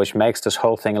right now, which makes this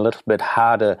whole thing a little bit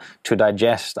harder to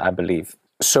digest, I believe.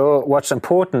 So what's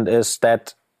important is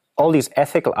that all these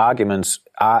ethical arguments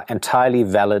are entirely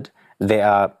valid. They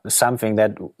are something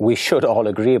that we should all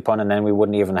agree upon, and then we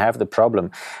wouldn't even have the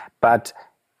problem. But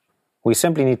We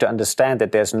simply need to understand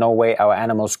that there's no way our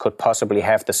animals could possibly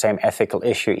have the same ethical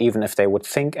issue, even if they would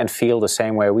think and feel the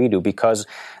same way we do, because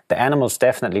the animals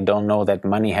definitely don't know that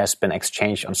money has been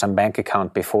exchanged on some bank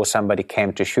account before somebody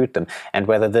came to shoot them. And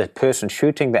whether the person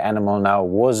shooting the animal now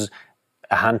was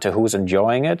a hunter who's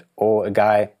enjoying it or a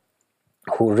guy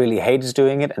who really hates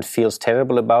doing it and feels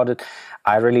terrible about it,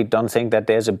 I really don't think that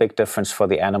there's a big difference for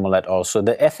the animal at all. So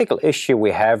the ethical issue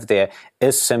we have there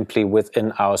is simply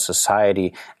within our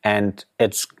society, and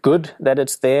it's good that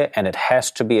it's there and it has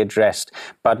to be addressed.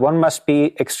 But one must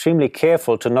be extremely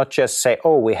careful to not just say,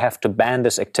 oh, we have to ban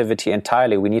this activity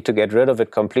entirely. We need to get rid of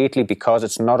it completely because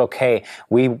it's not okay.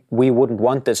 We wouldn't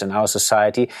want this in our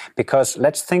society, because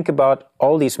let's think about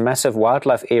all these massive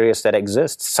wildlife areas that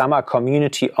exist. Some are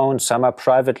community owned, some are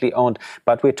privately owned,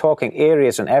 but we're talking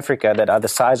areas in Africa that are the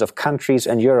size of countries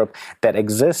in Europe that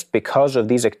exist because of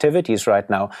these activities right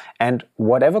now. And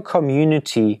whatever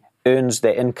community earns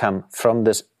their income from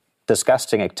this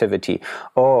disgusting activity,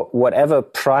 or whatever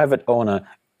private owner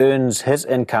earns his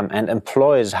income and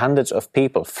employs hundreds of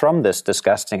people from this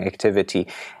disgusting activity,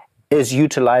 is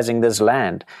utilizing this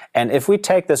land. And if we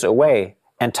take this away,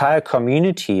 entire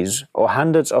communities or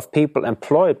hundreds of people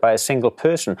employed by a single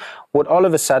person would all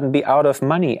of a sudden be out of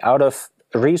money, out of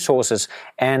resources,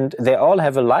 and they all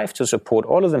have a life to support.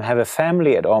 All of them have a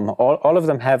family at home. All of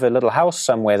them have a little house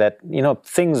somewhere that,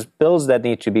 bills that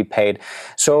need to be paid.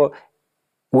 So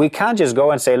we can't just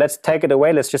go and say, let's take it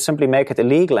away, let's just simply make it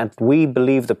illegal, and we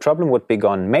believe the problem would be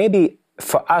gone. Maybe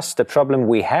for us, the problem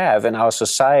we have in our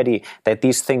society, that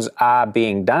these things are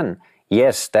being done,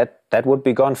 yes, that would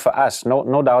be gone for us,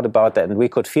 no doubt about that. And we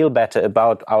could feel better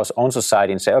about our own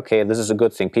society and say, okay, this is a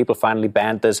good thing. People finally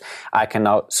banned this. I can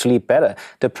now sleep better.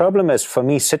 The problem is, for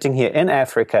me, sitting here in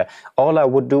Africa, all I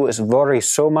would do is worry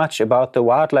so much about the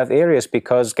wildlife areas,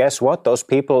 because guess what? Those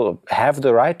people have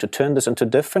the right to turn this into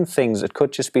different things. It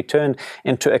could just be turned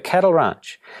into a cattle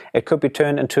ranch. It could be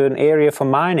turned into an area for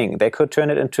mining. They could turn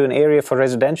it into an area for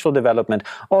residential development,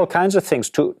 all kinds of things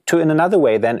to in another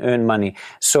way then earn money.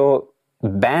 So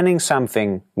banning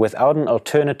something without an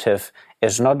alternative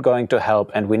is not going to help,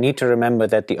 and we need to remember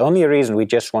that the only reason we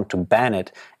just want to ban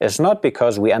it is not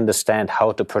because we understand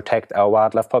how to protect our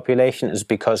wildlife population, is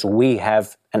because we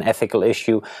have an ethical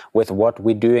issue with what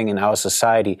we're doing in our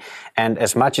society. And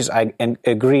as much as I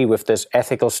agree with this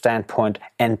ethical standpoint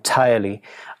entirely,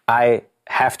 I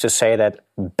have to say that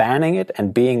banning it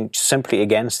and being simply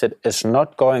against it is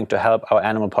not going to help our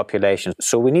animal population.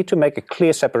 So we need to make a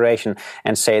clear separation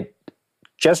and say,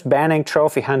 just banning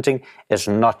trophy hunting is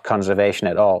not conservation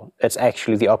at all. It's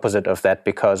actually the opposite of that,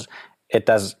 because it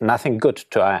does nothing good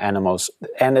to our animals.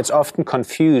 And it's often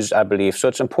confused, I believe. So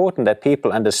it's important that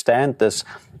people understand this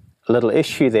little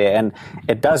issue there. And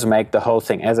it does make the whole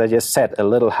thing, as I just said, a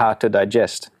little hard to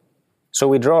digest. So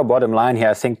we draw a bottom line here.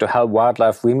 I think to help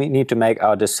wildlife, we need to make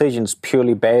our decisions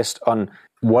purely based on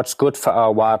what's good for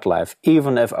our wildlife,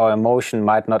 even if our emotion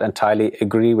might not entirely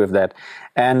agree with that.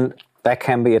 And that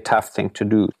can be a tough thing to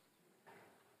do.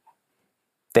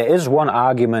 There is one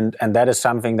argument, and that is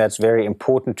something that's very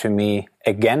important to me,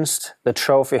 against the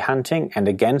trophy hunting and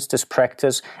against this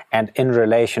practice, and in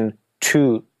relation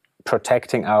to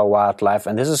protecting our wildlife.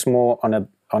 And this is more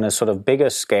on a sort of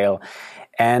bigger scale.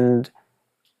 And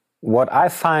what I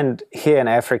find here in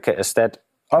Africa is that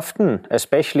often,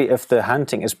 especially if the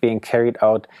hunting is being carried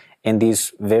out in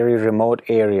these very remote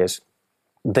areas,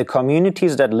 the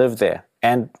communities that live there,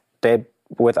 and they,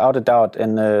 without a doubt,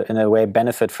 in a way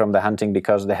benefit from the hunting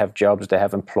because they have jobs, they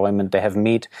have employment, they have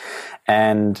meat,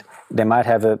 and they might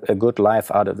have a good life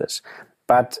out of this.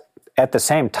 But at the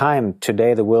same time,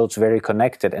 today the world's very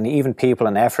connected, and even people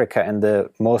in Africa, in the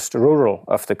most rural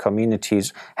of the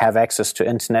communities, have access to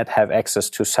internet, have access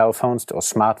to cell phones or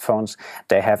smartphones,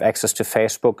 they have access to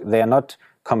Facebook. They are not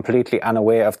completely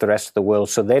unaware of the rest of the world.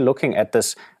 So they're looking at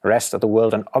this rest of the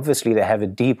world, and obviously they have a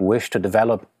deep wish to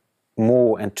develop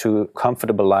more into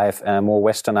comfortable life, a more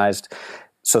westernized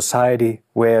society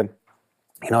where,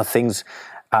 things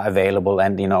are available,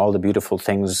 and, all the beautiful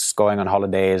things, going on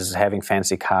holidays, having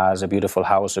fancy cars, a beautiful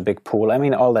house, a big pool,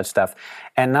 all that stuff.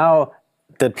 And now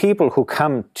the people who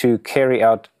come to carry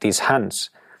out these hunts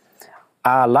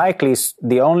are likely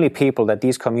the only people that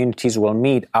these communities will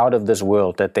meet out of this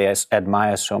world that they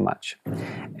admire so much.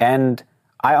 And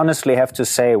I honestly have to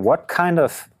say, what kind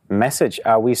of message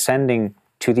are we sending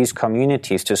to these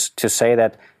communities to say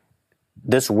that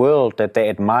this world that they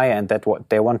admire and that what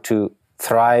they want to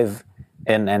thrive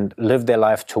in and live their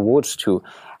life towards to,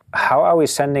 how are we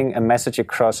sending a message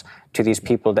across to these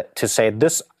people that to say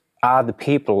this are the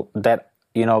people that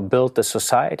build the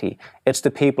society? It's the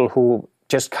people who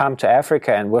just come to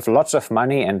Africa and with lots of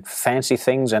money and fancy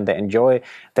things, and they enjoy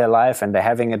their life and they're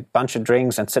having a bunch of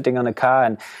drinks and sitting on a car,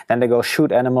 and then they go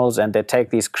shoot animals and they take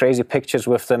these crazy pictures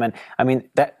with them. And I mean,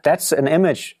 that's an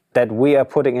image that we are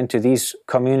putting into these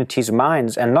communities'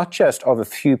 minds, and not just of a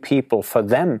few people. For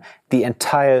them, the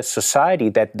entire society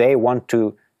that they want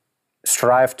to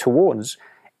strive towards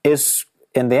is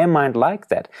in their mind like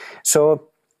that. So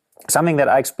something that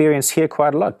I experience here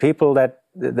quite a lot, people that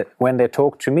when they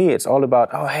talk to me, it's all about,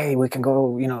 oh, hey, we can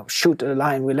go, shoot a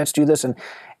lion, let's do this. And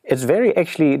it's very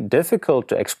actually difficult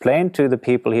to explain to the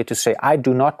people here to say, I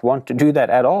do not want to do that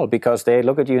at all, because they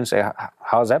look at you and say,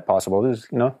 how's that possible? This,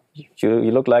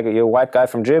 you look like you're a white guy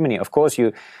from Germany. Of course,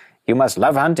 you must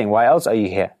love hunting. Why else are you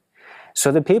here?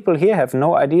 So the people here have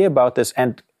no idea about this,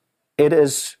 and it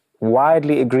is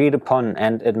widely agreed upon,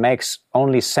 and it makes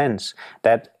only sense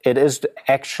that it is the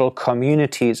actual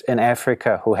communities in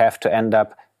Africa who have to end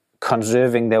up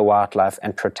conserving their wildlife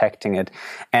and protecting it.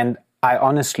 And I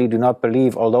honestly do not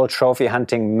believe, although trophy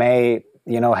hunting may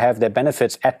have their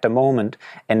benefits at the moment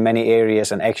in many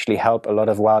areas and actually help a lot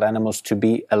of wild animals to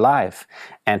be alive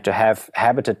and to have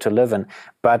habitat to live in,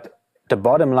 but the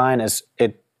bottom line is,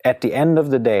 at the end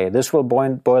of the day, this will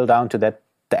boil down to that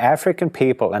the African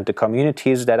people and the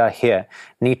communities that are here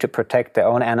need to protect their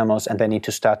own animals, and they need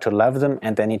to start to love them,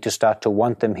 and they need to start to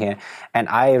want them here. And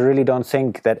I really don't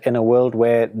think that in a world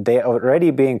where they're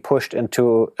already being pushed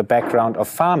into a background of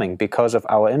farming because of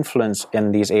our influence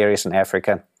in these areas in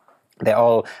Africa, they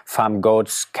all farm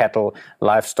goats, cattle,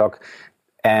 livestock,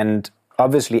 and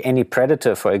obviously any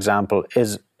predator, for example,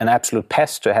 is an absolute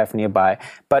pest to have nearby.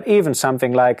 But even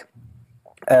something like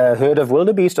a herd of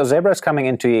wildebeest or zebras coming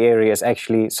into your area is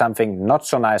actually something not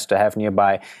so nice to have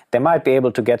nearby. They might be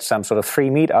able to get some sort of free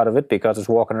meat out of it because it's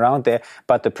walking around there,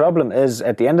 but the problem is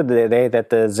at the end of the day that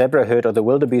the zebra herd or the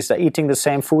wildebeest are eating the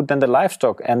same food than the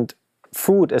livestock, and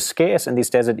food is scarce in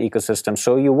these desert ecosystems,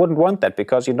 so you wouldn't want that,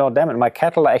 because damn it, my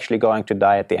cattle are actually going to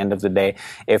die at the end of the day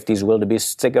if these wildebeest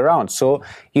stick around. So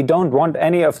you don't want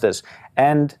any of this.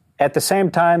 And at the same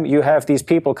time, you have these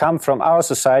people come from our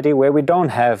society where we don't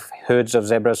have herds of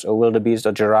zebras or wildebeest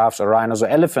or giraffes or rhinos or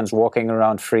elephants walking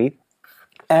around free.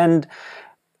 And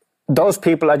those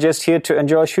people are just here to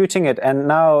enjoy shooting it. And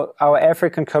now our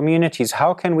African communities,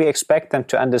 how can we expect them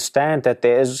to understand that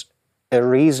there is a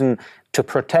reason to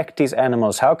protect these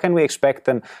animals? How can we expect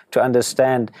them to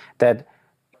understand that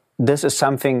this is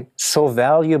something so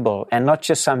valuable and not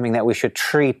just something that we should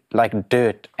treat like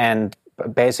dirt and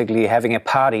basically having a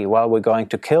party while we're going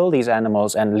to kill these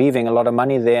animals and leaving a lot of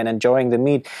money there and enjoying the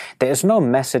meat? There is no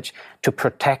message to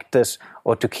protect this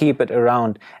or to keep it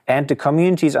around. And the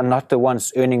communities are not the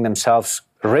ones earning themselves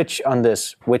rich on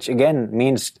this, which again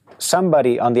means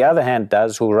somebody on the other hand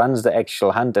does, who runs the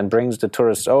actual hunt and brings the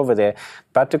tourists over there.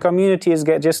 But the community is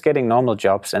just getting normal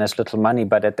jobs and it's little money.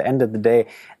 But at the end of the day,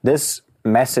 this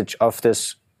message of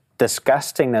this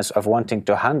disgustingness of wanting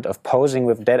to hunt, of posing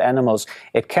with dead animals,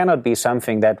 it cannot be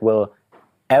something that will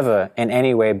ever in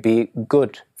any way be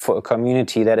good for a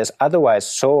community that is otherwise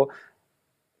so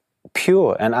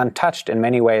pure and untouched in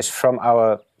many ways from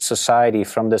our society,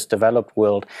 from this developed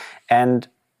world. And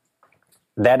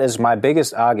that is my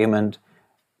biggest argument,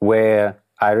 where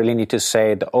I really need to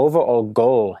say the overall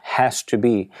goal has to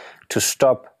be to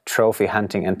stop trophy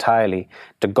hunting entirely.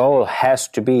 The goal has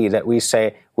to be that we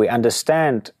say we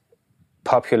understand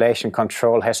population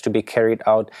control has to be carried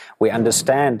out. We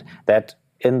understand that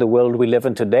in the world we live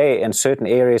in today, in certain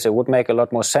areas, it would make a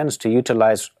lot more sense to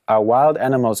utilize our wild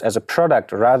animals as a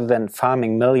product rather than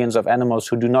farming millions of animals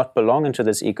who do not belong into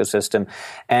this ecosystem.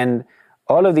 And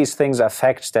all of these things are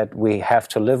facts that we have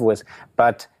to live with.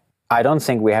 But I don't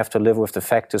think we have to live with the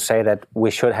fact to say that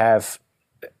we should have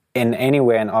in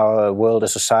anywhere in our world a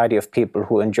society of people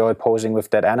who enjoy posing with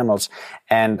dead animals.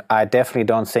 And I definitely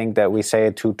don't think that we say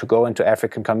to go into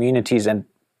African communities and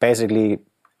basically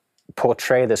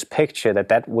portray this picture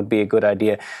that would be a good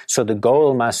idea. So the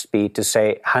goal must be to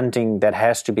say hunting that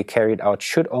has to be carried out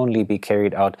should only be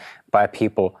carried out by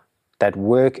people that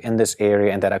work in this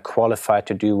area and that are qualified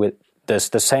to do with this,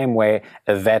 the same way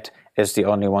a vet is the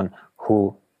only one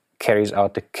who carries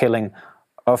out the killing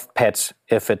of pets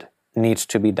if it needs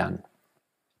to be done.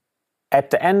 At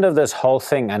the end of this whole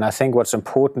thing, and I think what's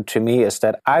important to me is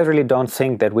that I really don't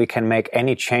think that we can make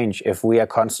any change if we are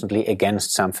constantly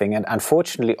against something. And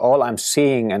unfortunately, all I'm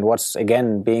seeing and what's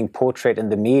again being portrayed in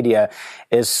the media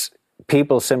is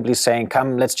people simply saying,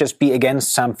 come, let's just be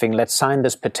against something. Let's sign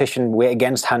this petition. We're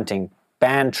against hunting.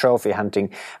 Ban trophy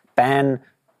hunting. Ban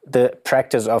the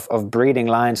practice of breeding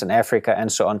lions in Africa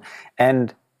and so on.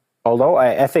 And although I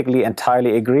ethically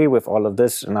entirely agree with all of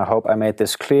this, and I hope I made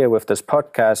this clear with this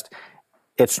podcast,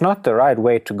 it's not the right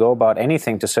way to go about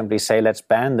anything to simply say, let's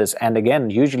ban this. And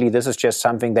again, usually this is just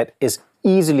something that is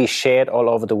easily shared all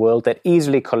over the world, that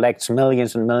easily collects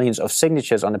millions and millions of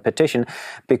signatures on a petition,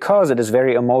 because it is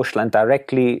very emotional and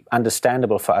directly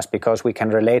understandable for us, because we can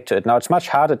relate to it. Now, it's much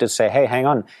harder to say, hey, hang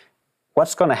on,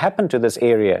 what's going to happen to this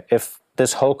area if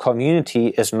this whole community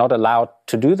is not allowed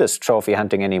to do this trophy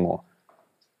hunting anymore?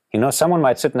 You know, someone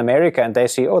might sit in America and they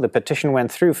see, oh, the petition went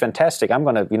through, fantastic. I'm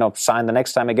going to, sign the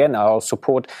next time again. I'll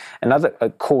support another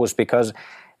cause, because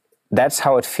that's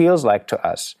how it feels like to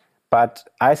us. But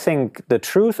I think the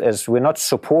truth is we're not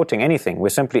supporting anything. We're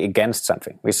simply against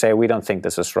something. We say we don't think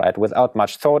this is right without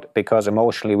much thought, because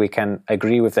emotionally we can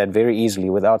agree with that very easily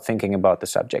without thinking about the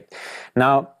subject.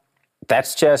 Now,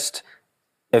 that's just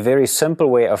a very simple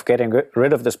way of getting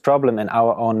rid of this problem in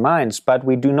our own minds, but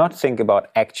we do not think about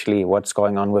actually what's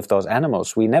going on with those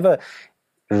animals. We never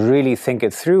really think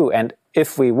it through, and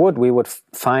if we would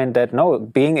find that no,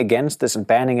 being against this and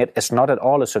banning it is not at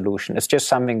all a solution. It's just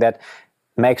something that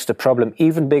makes the problem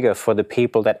even bigger for the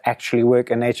people that actually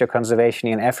work in nature conservation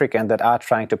in Africa and that are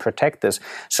trying to protect this.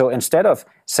 So instead of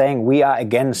saying we are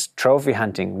against trophy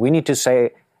hunting, we need to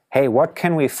say, hey, what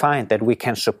can we find that we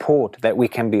can support, that we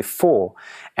can be for?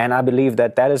 And I believe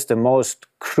that that is the most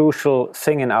crucial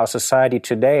thing in our society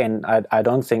today. And I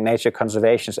don't think nature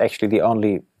conservation is actually the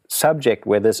only subject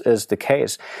where this is the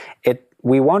case.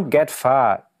 We won't get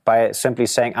far by simply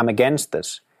saying, I'm against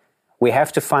this. We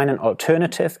have to find an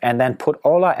alternative and then put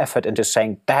all our effort into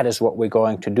saying that is what we're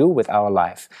going to do with our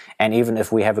life. And even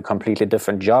if we have a completely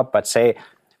different job, but say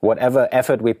whatever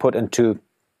effort we put into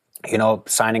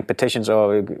signing petitions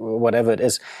or whatever it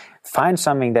is, find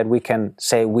something that we can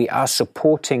say we are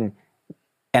supporting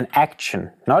an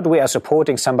action, not we are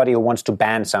supporting somebody who wants to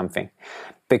ban something.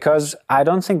 Because I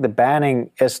don't think the banning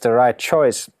is the right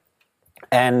choice.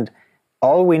 And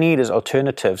all we need is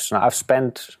alternatives. Now, I've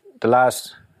spent the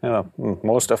last,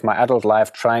 most of my adult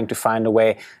life trying to find a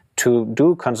way to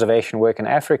do conservation work in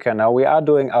Africa. Now we are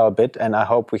doing our bit, and I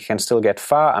hope we can still get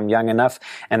far. I'm young enough,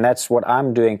 and that's what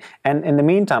I'm doing. And in the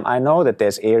meantime, I know that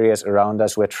there's areas around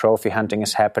us where trophy hunting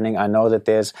is happening. I know that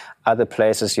there's other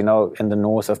places, in the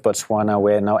north of Botswana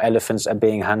where now elephants are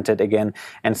being hunted again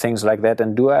and things like that.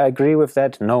 And do I agree with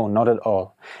that? No, not at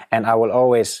all. And I will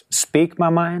always speak my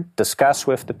mind, discuss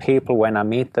with the people when I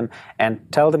meet them, and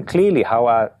tell them clearly how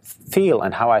I feel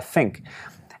and how I think.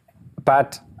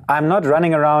 But I'm not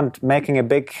running around making a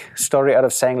big story out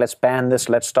of saying, let's ban this,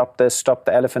 stop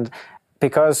the elephant,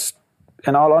 because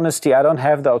in all honesty, I don't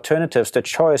have the alternatives. The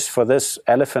choice for this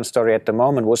elephant story at the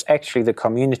moment was actually the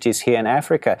communities here in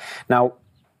Africa. Now,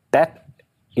 that,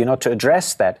 to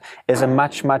address that is a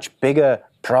much, much bigger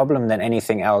problem than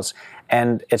anything else.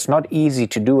 And it's not easy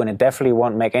to do, and it definitely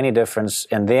won't make any difference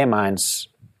in their minds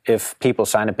if people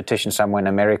sign a petition somewhere in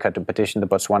America to petition the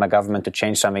Botswana government to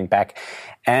change something back.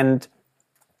 And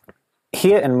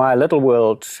here in my little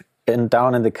world,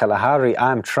 down in the Kalahari,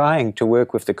 I'm trying to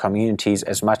work with the communities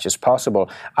as much as possible.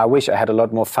 I wish I had a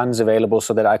lot more funds available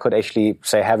so that I could actually,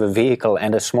 say, have a vehicle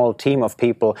and a small team of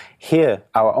people here,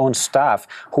 our own staff,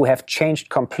 who have changed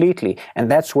completely.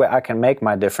 And that's where I can make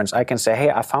my difference. I can say, hey,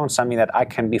 I found something that I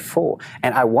can be for.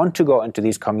 And I want to go into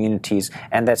these communities.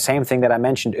 And that same thing that I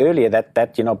mentioned earlier, that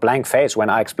blank face when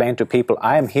I explain to people,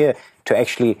 I am here to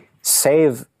actually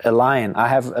save a lion. I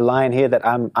have a lion here that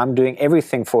I'm doing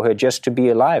everything for her just to be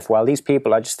alive, while these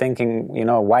people are just thinking,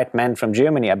 white men from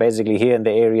Germany are basically here in the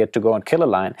area to go and kill a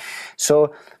lion.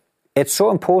 So it's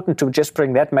so important to just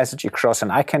bring that message across,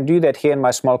 and I can do that here in my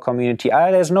small community.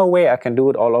 There's no way I can do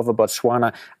it all over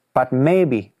Botswana, but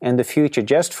maybe in the future,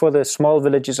 just for the small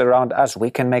villages around us,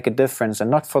 we can make a difference, and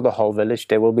not for the whole village.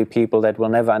 There will be people that will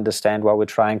never understand why we're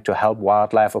trying to help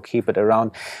wildlife or keep it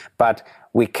around, but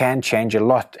we can change a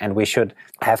lot, and we should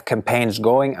have campaigns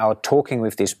going out talking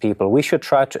with these people. We should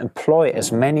try to employ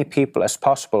as many people as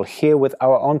possible here with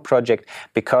our own project,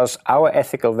 because our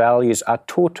ethical values are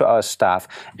taught to our staff.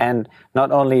 And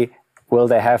not only will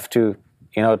they have to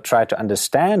try to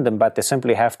understand them, but they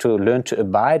simply have to learn to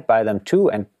abide by them too,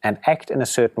 and act in a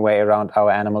certain way around our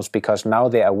animals, because now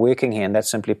they are working here and that's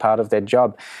simply part of their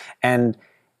job. And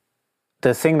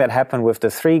the thing that happened with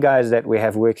the 3 guys that we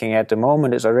have working at the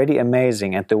moment is already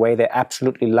amazing, and the way they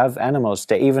absolutely love animals.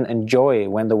 They even enjoy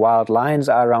when the wild lions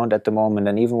are around at the moment,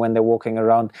 and even when they're walking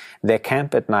around their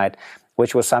camp at night,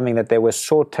 which was something that they were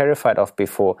so terrified of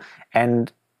before.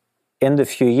 And in the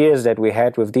few years that we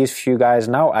had with these few guys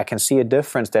now, I can see a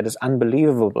difference that is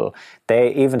unbelievable.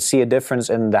 They even see a difference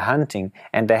in the hunting,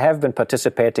 and they have been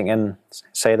participating in,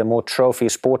 say, the more trophy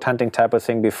sport hunting type of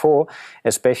thing before,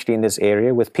 especially in this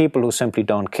area, with people who simply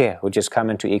don't care, who just come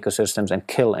into ecosystems and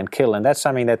kill. And that's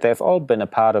something that they've all been a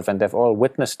part of, and they've all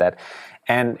witnessed that.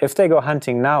 And if they go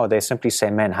hunting now, they simply say,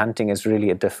 man, hunting is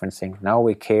really a different thing. Now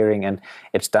we're caring, and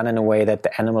it's done in a way that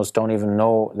the animals don't even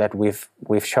know that we've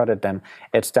shot at them.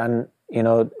 It's done,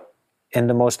 in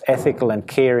the most ethical and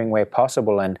caring way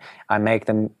possible. And I make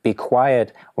them be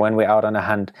quiet when we're out on a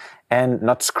hunt and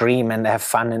not scream and have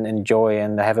fun and enjoy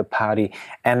and have a party.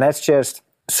 And that's just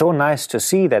so nice to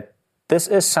see that this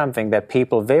is something that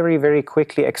people very, very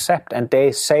quickly accept, and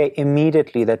they say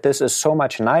immediately that this is so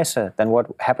much nicer than what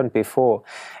happened before.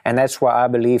 And that's why I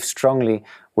believe strongly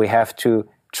we have to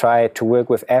try to work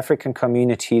with African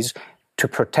communities to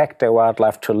protect their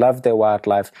wildlife, to love their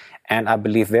wildlife. And I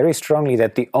believe very strongly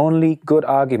that the only good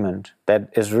argument that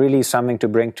is really something to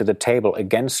bring to the table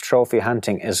against trophy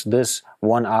hunting is this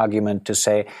one argument to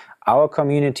say, our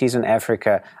communities in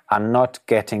Africa are not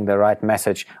getting the right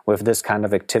message with this kind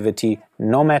of activity,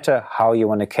 no matter how you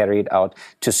want to carry it out.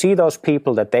 To see those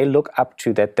people that they look up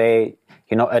to, that they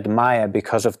admire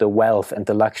because of the wealth and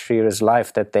the luxurious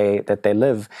life that they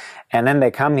live, and then they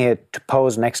come here to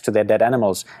pose next to their dead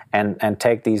animals and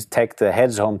take the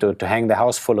heads home to hang the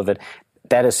house full of it.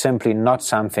 That is simply not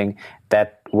something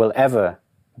that will ever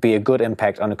be a good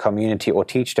impact on a community or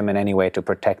teach them in any way to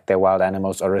protect their wild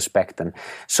animals or respect them.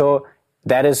 So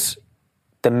that is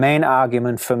the main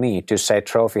argument for me, to say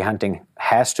trophy hunting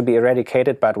has to be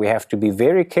eradicated, but we have to be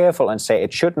very careful and say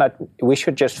it should not. We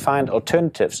should just find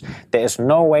alternatives. There is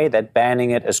no way that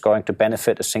banning it is going to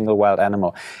benefit a single wild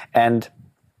animal. And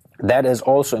that is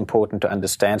also important to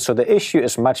understand. So the issue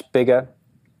is much bigger.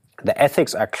 The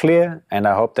ethics are clear, and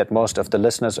I hope that most of the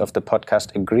listeners of the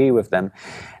podcast agree with them.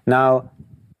 Now,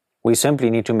 we simply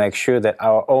need to make sure that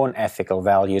our own ethical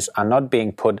values are not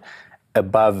being put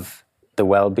above the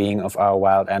well-being of our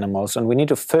wild animals. And we need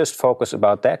to first focus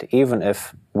about that, even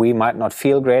if we might not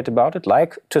feel great about it,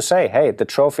 like to say, hey, the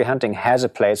trophy hunting has a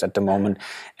place at the moment,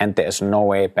 and there is no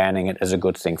way banning it is a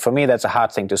good thing. For me, that's a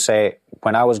hard thing to say.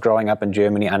 When I was growing up in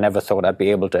Germany, I never thought I'd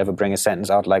be able to ever bring a sentence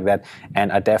out like that,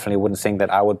 and I definitely wouldn't think that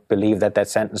I would believe that that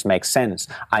sentence makes sense.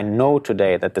 I know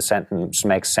today that the sentence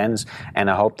makes sense, and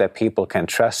I hope that people can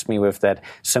trust me with that,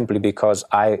 simply because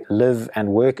I live and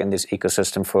work in this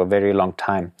ecosystem for a very long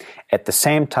time. At the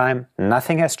same time,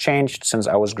 nothing has changed since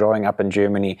I was growing up in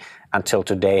Germany until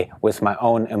today with my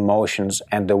own emotions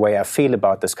and the way I feel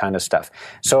about this kind of stuff.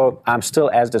 So I'm still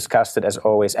as disgusted as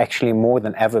always, actually more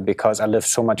than ever, because I live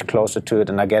so much closer to it,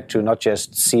 and I get to not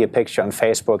just see a picture on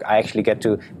Facebook, I actually get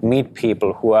to meet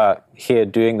people who are here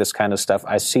doing this kind of stuff.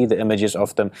 I see the images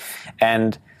of them,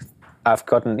 and I've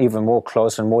gotten even more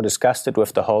close and more disgusted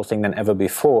with the whole thing than ever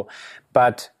before.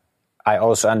 But I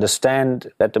also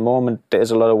understand that at the moment there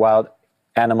is a lot of wild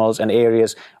animals and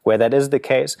areas where that is the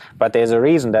case, but there's a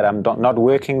reason that I'm not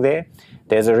working there.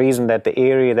 There's a reason that the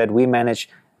area that we manage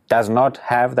does not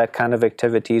have that kind of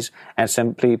activities, and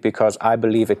simply because I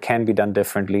believe it can be done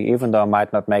differently, even though I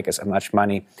might not make as much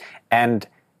money. And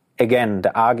again,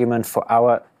 the argument for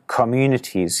our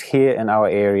communities here in our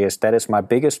areas, that is my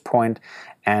biggest point,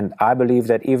 and I believe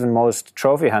that even most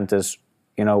trophy hunters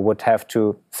would have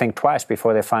to think twice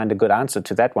before they find a good answer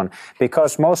to that one,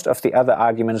 because most of the other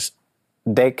arguments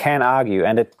they can argue,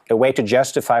 and a way to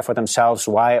justify for themselves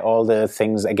why all the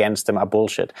things against them are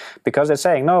bullshit. Because they're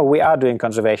saying, no, we are doing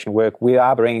conservation work, we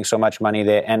are bringing so much money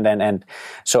there, and.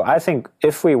 So I think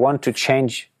if we want to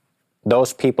change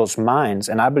those people's minds,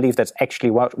 and I believe that's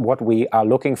actually what we are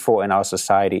looking for in our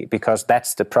society, because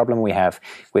that's the problem we have.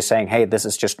 We're saying, hey, this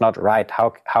is just not right.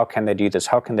 How can they do this?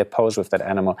 How can they pose with that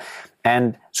animal?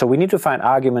 And so we need to find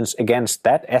arguments against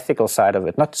that ethical side of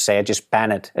it, not to say just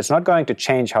ban it. It's not going to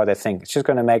change how they think. It's just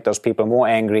going to make those people more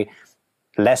angry,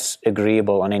 less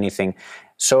agreeable on anything.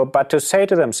 So, but to say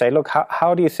to them, look,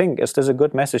 how do you think? Is this a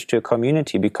good message to a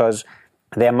community? Because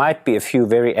there might be a few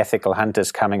very ethical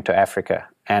hunters coming to Africa,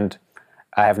 and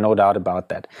I have no doubt about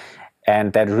that.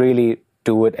 And that really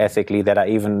do it ethically, that are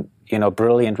even,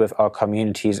 brilliant with our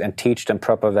communities and teach them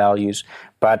proper values.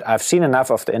 But I've seen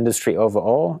enough of the industry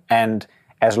overall. And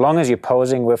as long as you're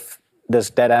posing with this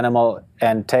dead animal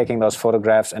and taking those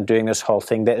photographs and doing this whole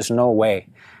thing, there is no way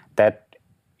that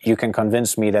you can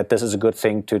convince me that this is a good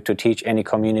thing to teach any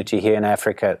community here in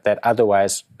Africa that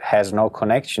otherwise has no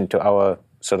connection to our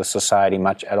sort of society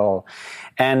much at all.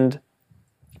 And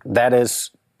that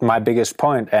is my biggest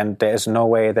point, and there is no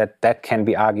way that can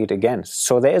be argued against.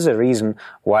 So there is a reason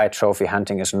why trophy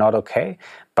hunting is not okay,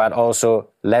 but also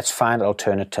let's find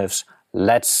alternatives.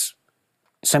 Let's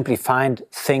simply find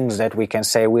things that we can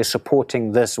say we're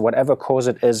supporting this, whatever cause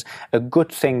it is, a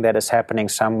good thing that is happening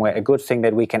somewhere, a good thing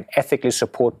that we can ethically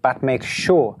support, but make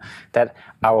sure that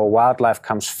our wildlife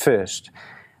comes first.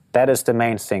 That is the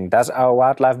main thing. Does our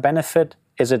wildlife benefit?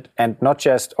 Is it, and not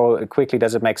just, or quickly,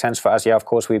 does it make sense for us? Yeah, of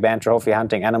course, we ban trophy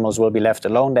hunting. Animals will be left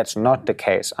alone. That's not the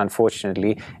case,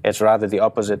 unfortunately. It's rather the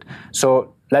opposite.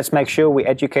 So let's make sure we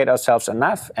educate ourselves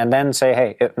enough and then say,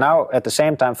 hey, now at the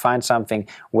same time, find something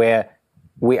where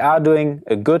we are doing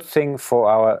a good thing for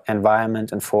our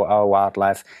environment and for our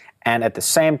wildlife. And at the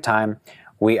same time,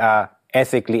 we are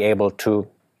ethically able to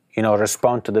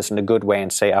respond to this in a good way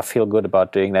and say, I feel good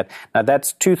about doing that. Now,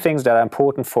 that's two things that are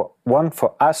important for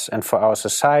us and for our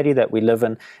society that we live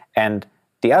in. And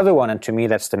the other one, and to me,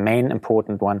 that's the main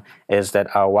important one, is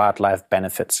that our wildlife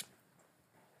benefits.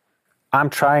 I'm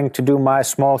trying to do my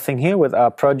small thing here with our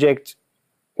project,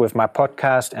 with my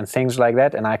podcast and things like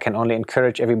that. And I can only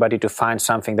encourage everybody to find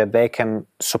something that they can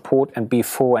support and be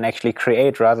for and actually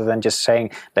create, rather than just saying,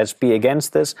 let's be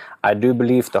against this. I do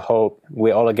believe the whole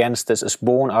we're all against this is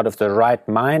born out of the right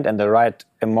mind and the right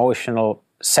emotional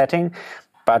setting.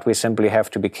 But we simply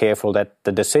have to be careful that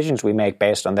the decisions we make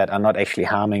based on that are not actually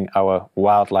harming our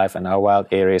wildlife and our wild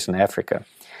areas in Africa.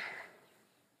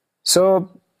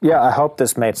 So, yeah, I hope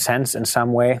this made sense in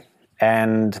some way.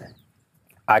 And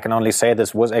I can only say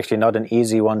this was actually not an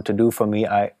easy one to do for me.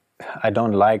 I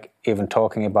don't like even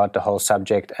talking about the whole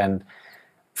subject. And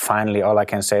finally, all I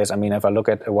can say is, if I look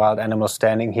at a wild animal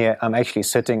standing here, I'm actually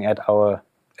sitting at our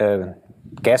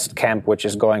guest camp, which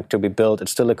is going to be built.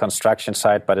 It's still a construction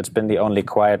site, but it's been the only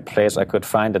quiet place I could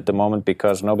find at the moment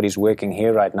because nobody's working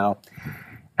here right now.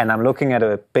 And I'm looking at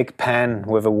a big pan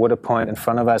with a water point in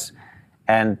front of us.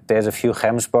 And there's a few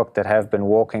gemsbok that have been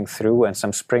walking through and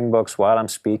some springboks while I'm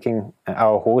speaking.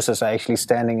 Our horses are actually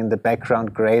standing in the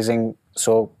background, grazing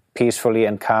so peacefully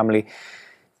and calmly.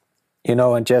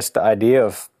 And just the idea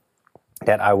of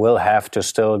that I will have to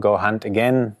still go hunt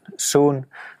again soon,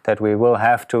 that we will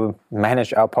have to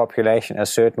manage our population a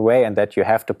certain way, and that you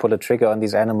have to pull a trigger on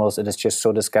these animals. It is just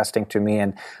so disgusting to me,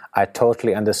 and I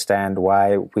totally understand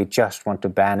why we just want to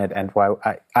ban it, and why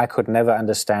I could never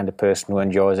understand a person who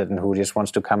enjoys it and who just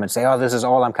wants to come and say, oh, this is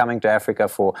all I'm coming to Africa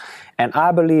for. And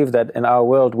I believe that in our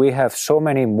world we have so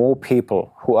many more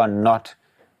people who are not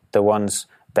the ones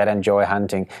that enjoy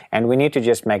hunting. And we need to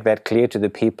just make that clear to the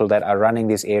people that are running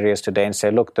these areas today and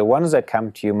say, look, the ones that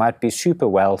come to you might be super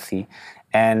wealthy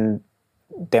and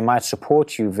they might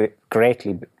support you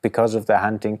greatly because of their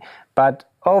hunting. But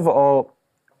overall,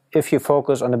 if you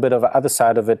focus on a bit of the other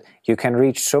side of it, you can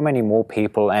reach so many more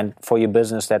people, and for your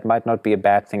business, that might not be a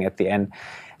bad thing at the end.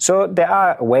 So there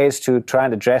are ways to try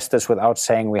and address this without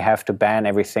saying we have to ban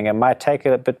everything. It might take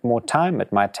a bit more time.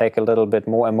 It might take a little bit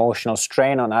more emotional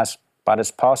strain on us, but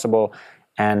it's possible.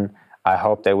 And I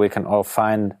hope that we can all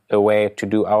find a way to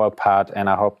do our part. And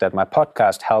I hope that my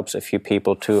podcast helps a few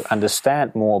people to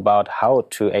understand more about how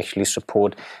to actually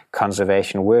support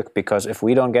conservation work. Because if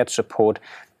we don't get support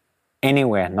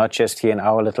anywhere, not just here in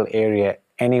our little area,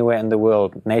 anywhere in the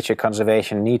world, nature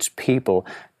conservation needs people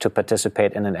to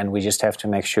participate in it. And we just have to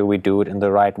make sure we do it in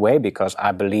the right way, because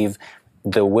I believe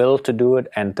the will to do it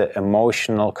and the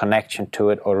emotional connection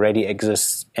to it already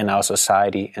exists in our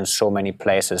society in so many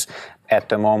places. At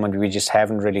the moment, we just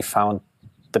haven't really found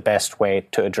the best way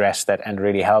to address that and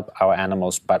really help our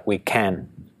animals, but we can.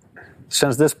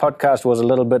 Since this podcast was a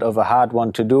little bit of a hard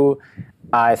one to do,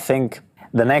 I think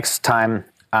the next time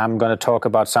I'm going to talk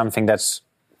about something that's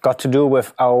got to do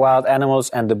with our wild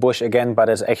animals and the bush again, but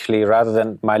is actually, rather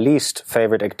than my least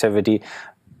favorite activity,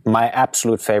 my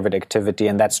absolute favorite activity,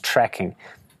 and that's trekking.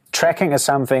 Trekking is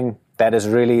something that is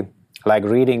really like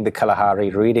reading the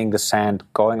Kalahari, reading the sand,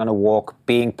 going on a walk,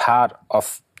 being part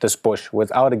of this bush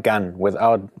without a gun,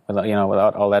 without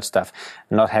all that stuff,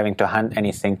 not having to hunt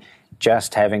anything,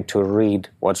 just having to read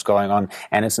what's going on.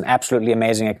 And it's an absolutely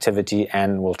amazing activity,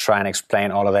 and we'll try and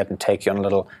explain all of that and take you on a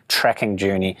little trekking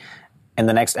journey in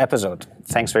the next episode.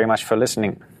 Thanks very much for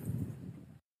listening.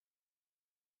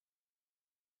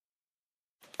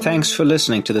 Thanks for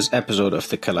listening to this episode of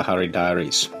the Kalahari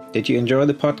Diaries. Did you enjoy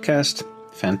the podcast?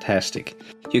 Fantastic.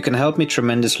 You can help me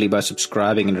tremendously by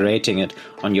subscribing and rating it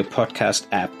on your podcast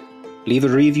app. Leave a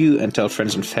review and tell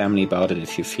friends and family about it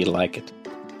if you feel like it.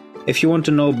 If you want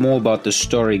to know more about the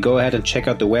story, go ahead and check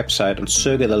out the website on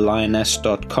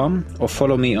surgethelioness.com or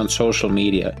follow me on social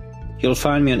media. You'll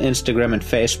find me on Instagram and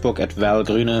Facebook at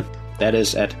Valgruner, that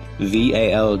is at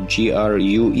VALGRUENER.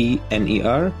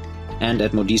 and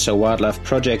at Modisa Wildlife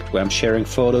Project, where I'm sharing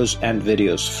photos and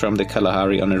videos from the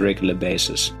Kalahari on a regular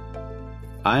basis.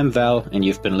 I'm Val, and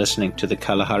you've been listening to the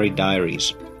Kalahari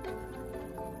Diaries.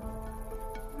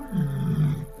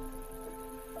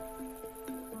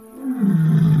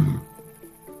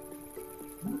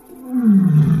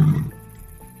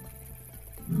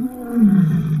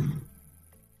 Mm-hmm.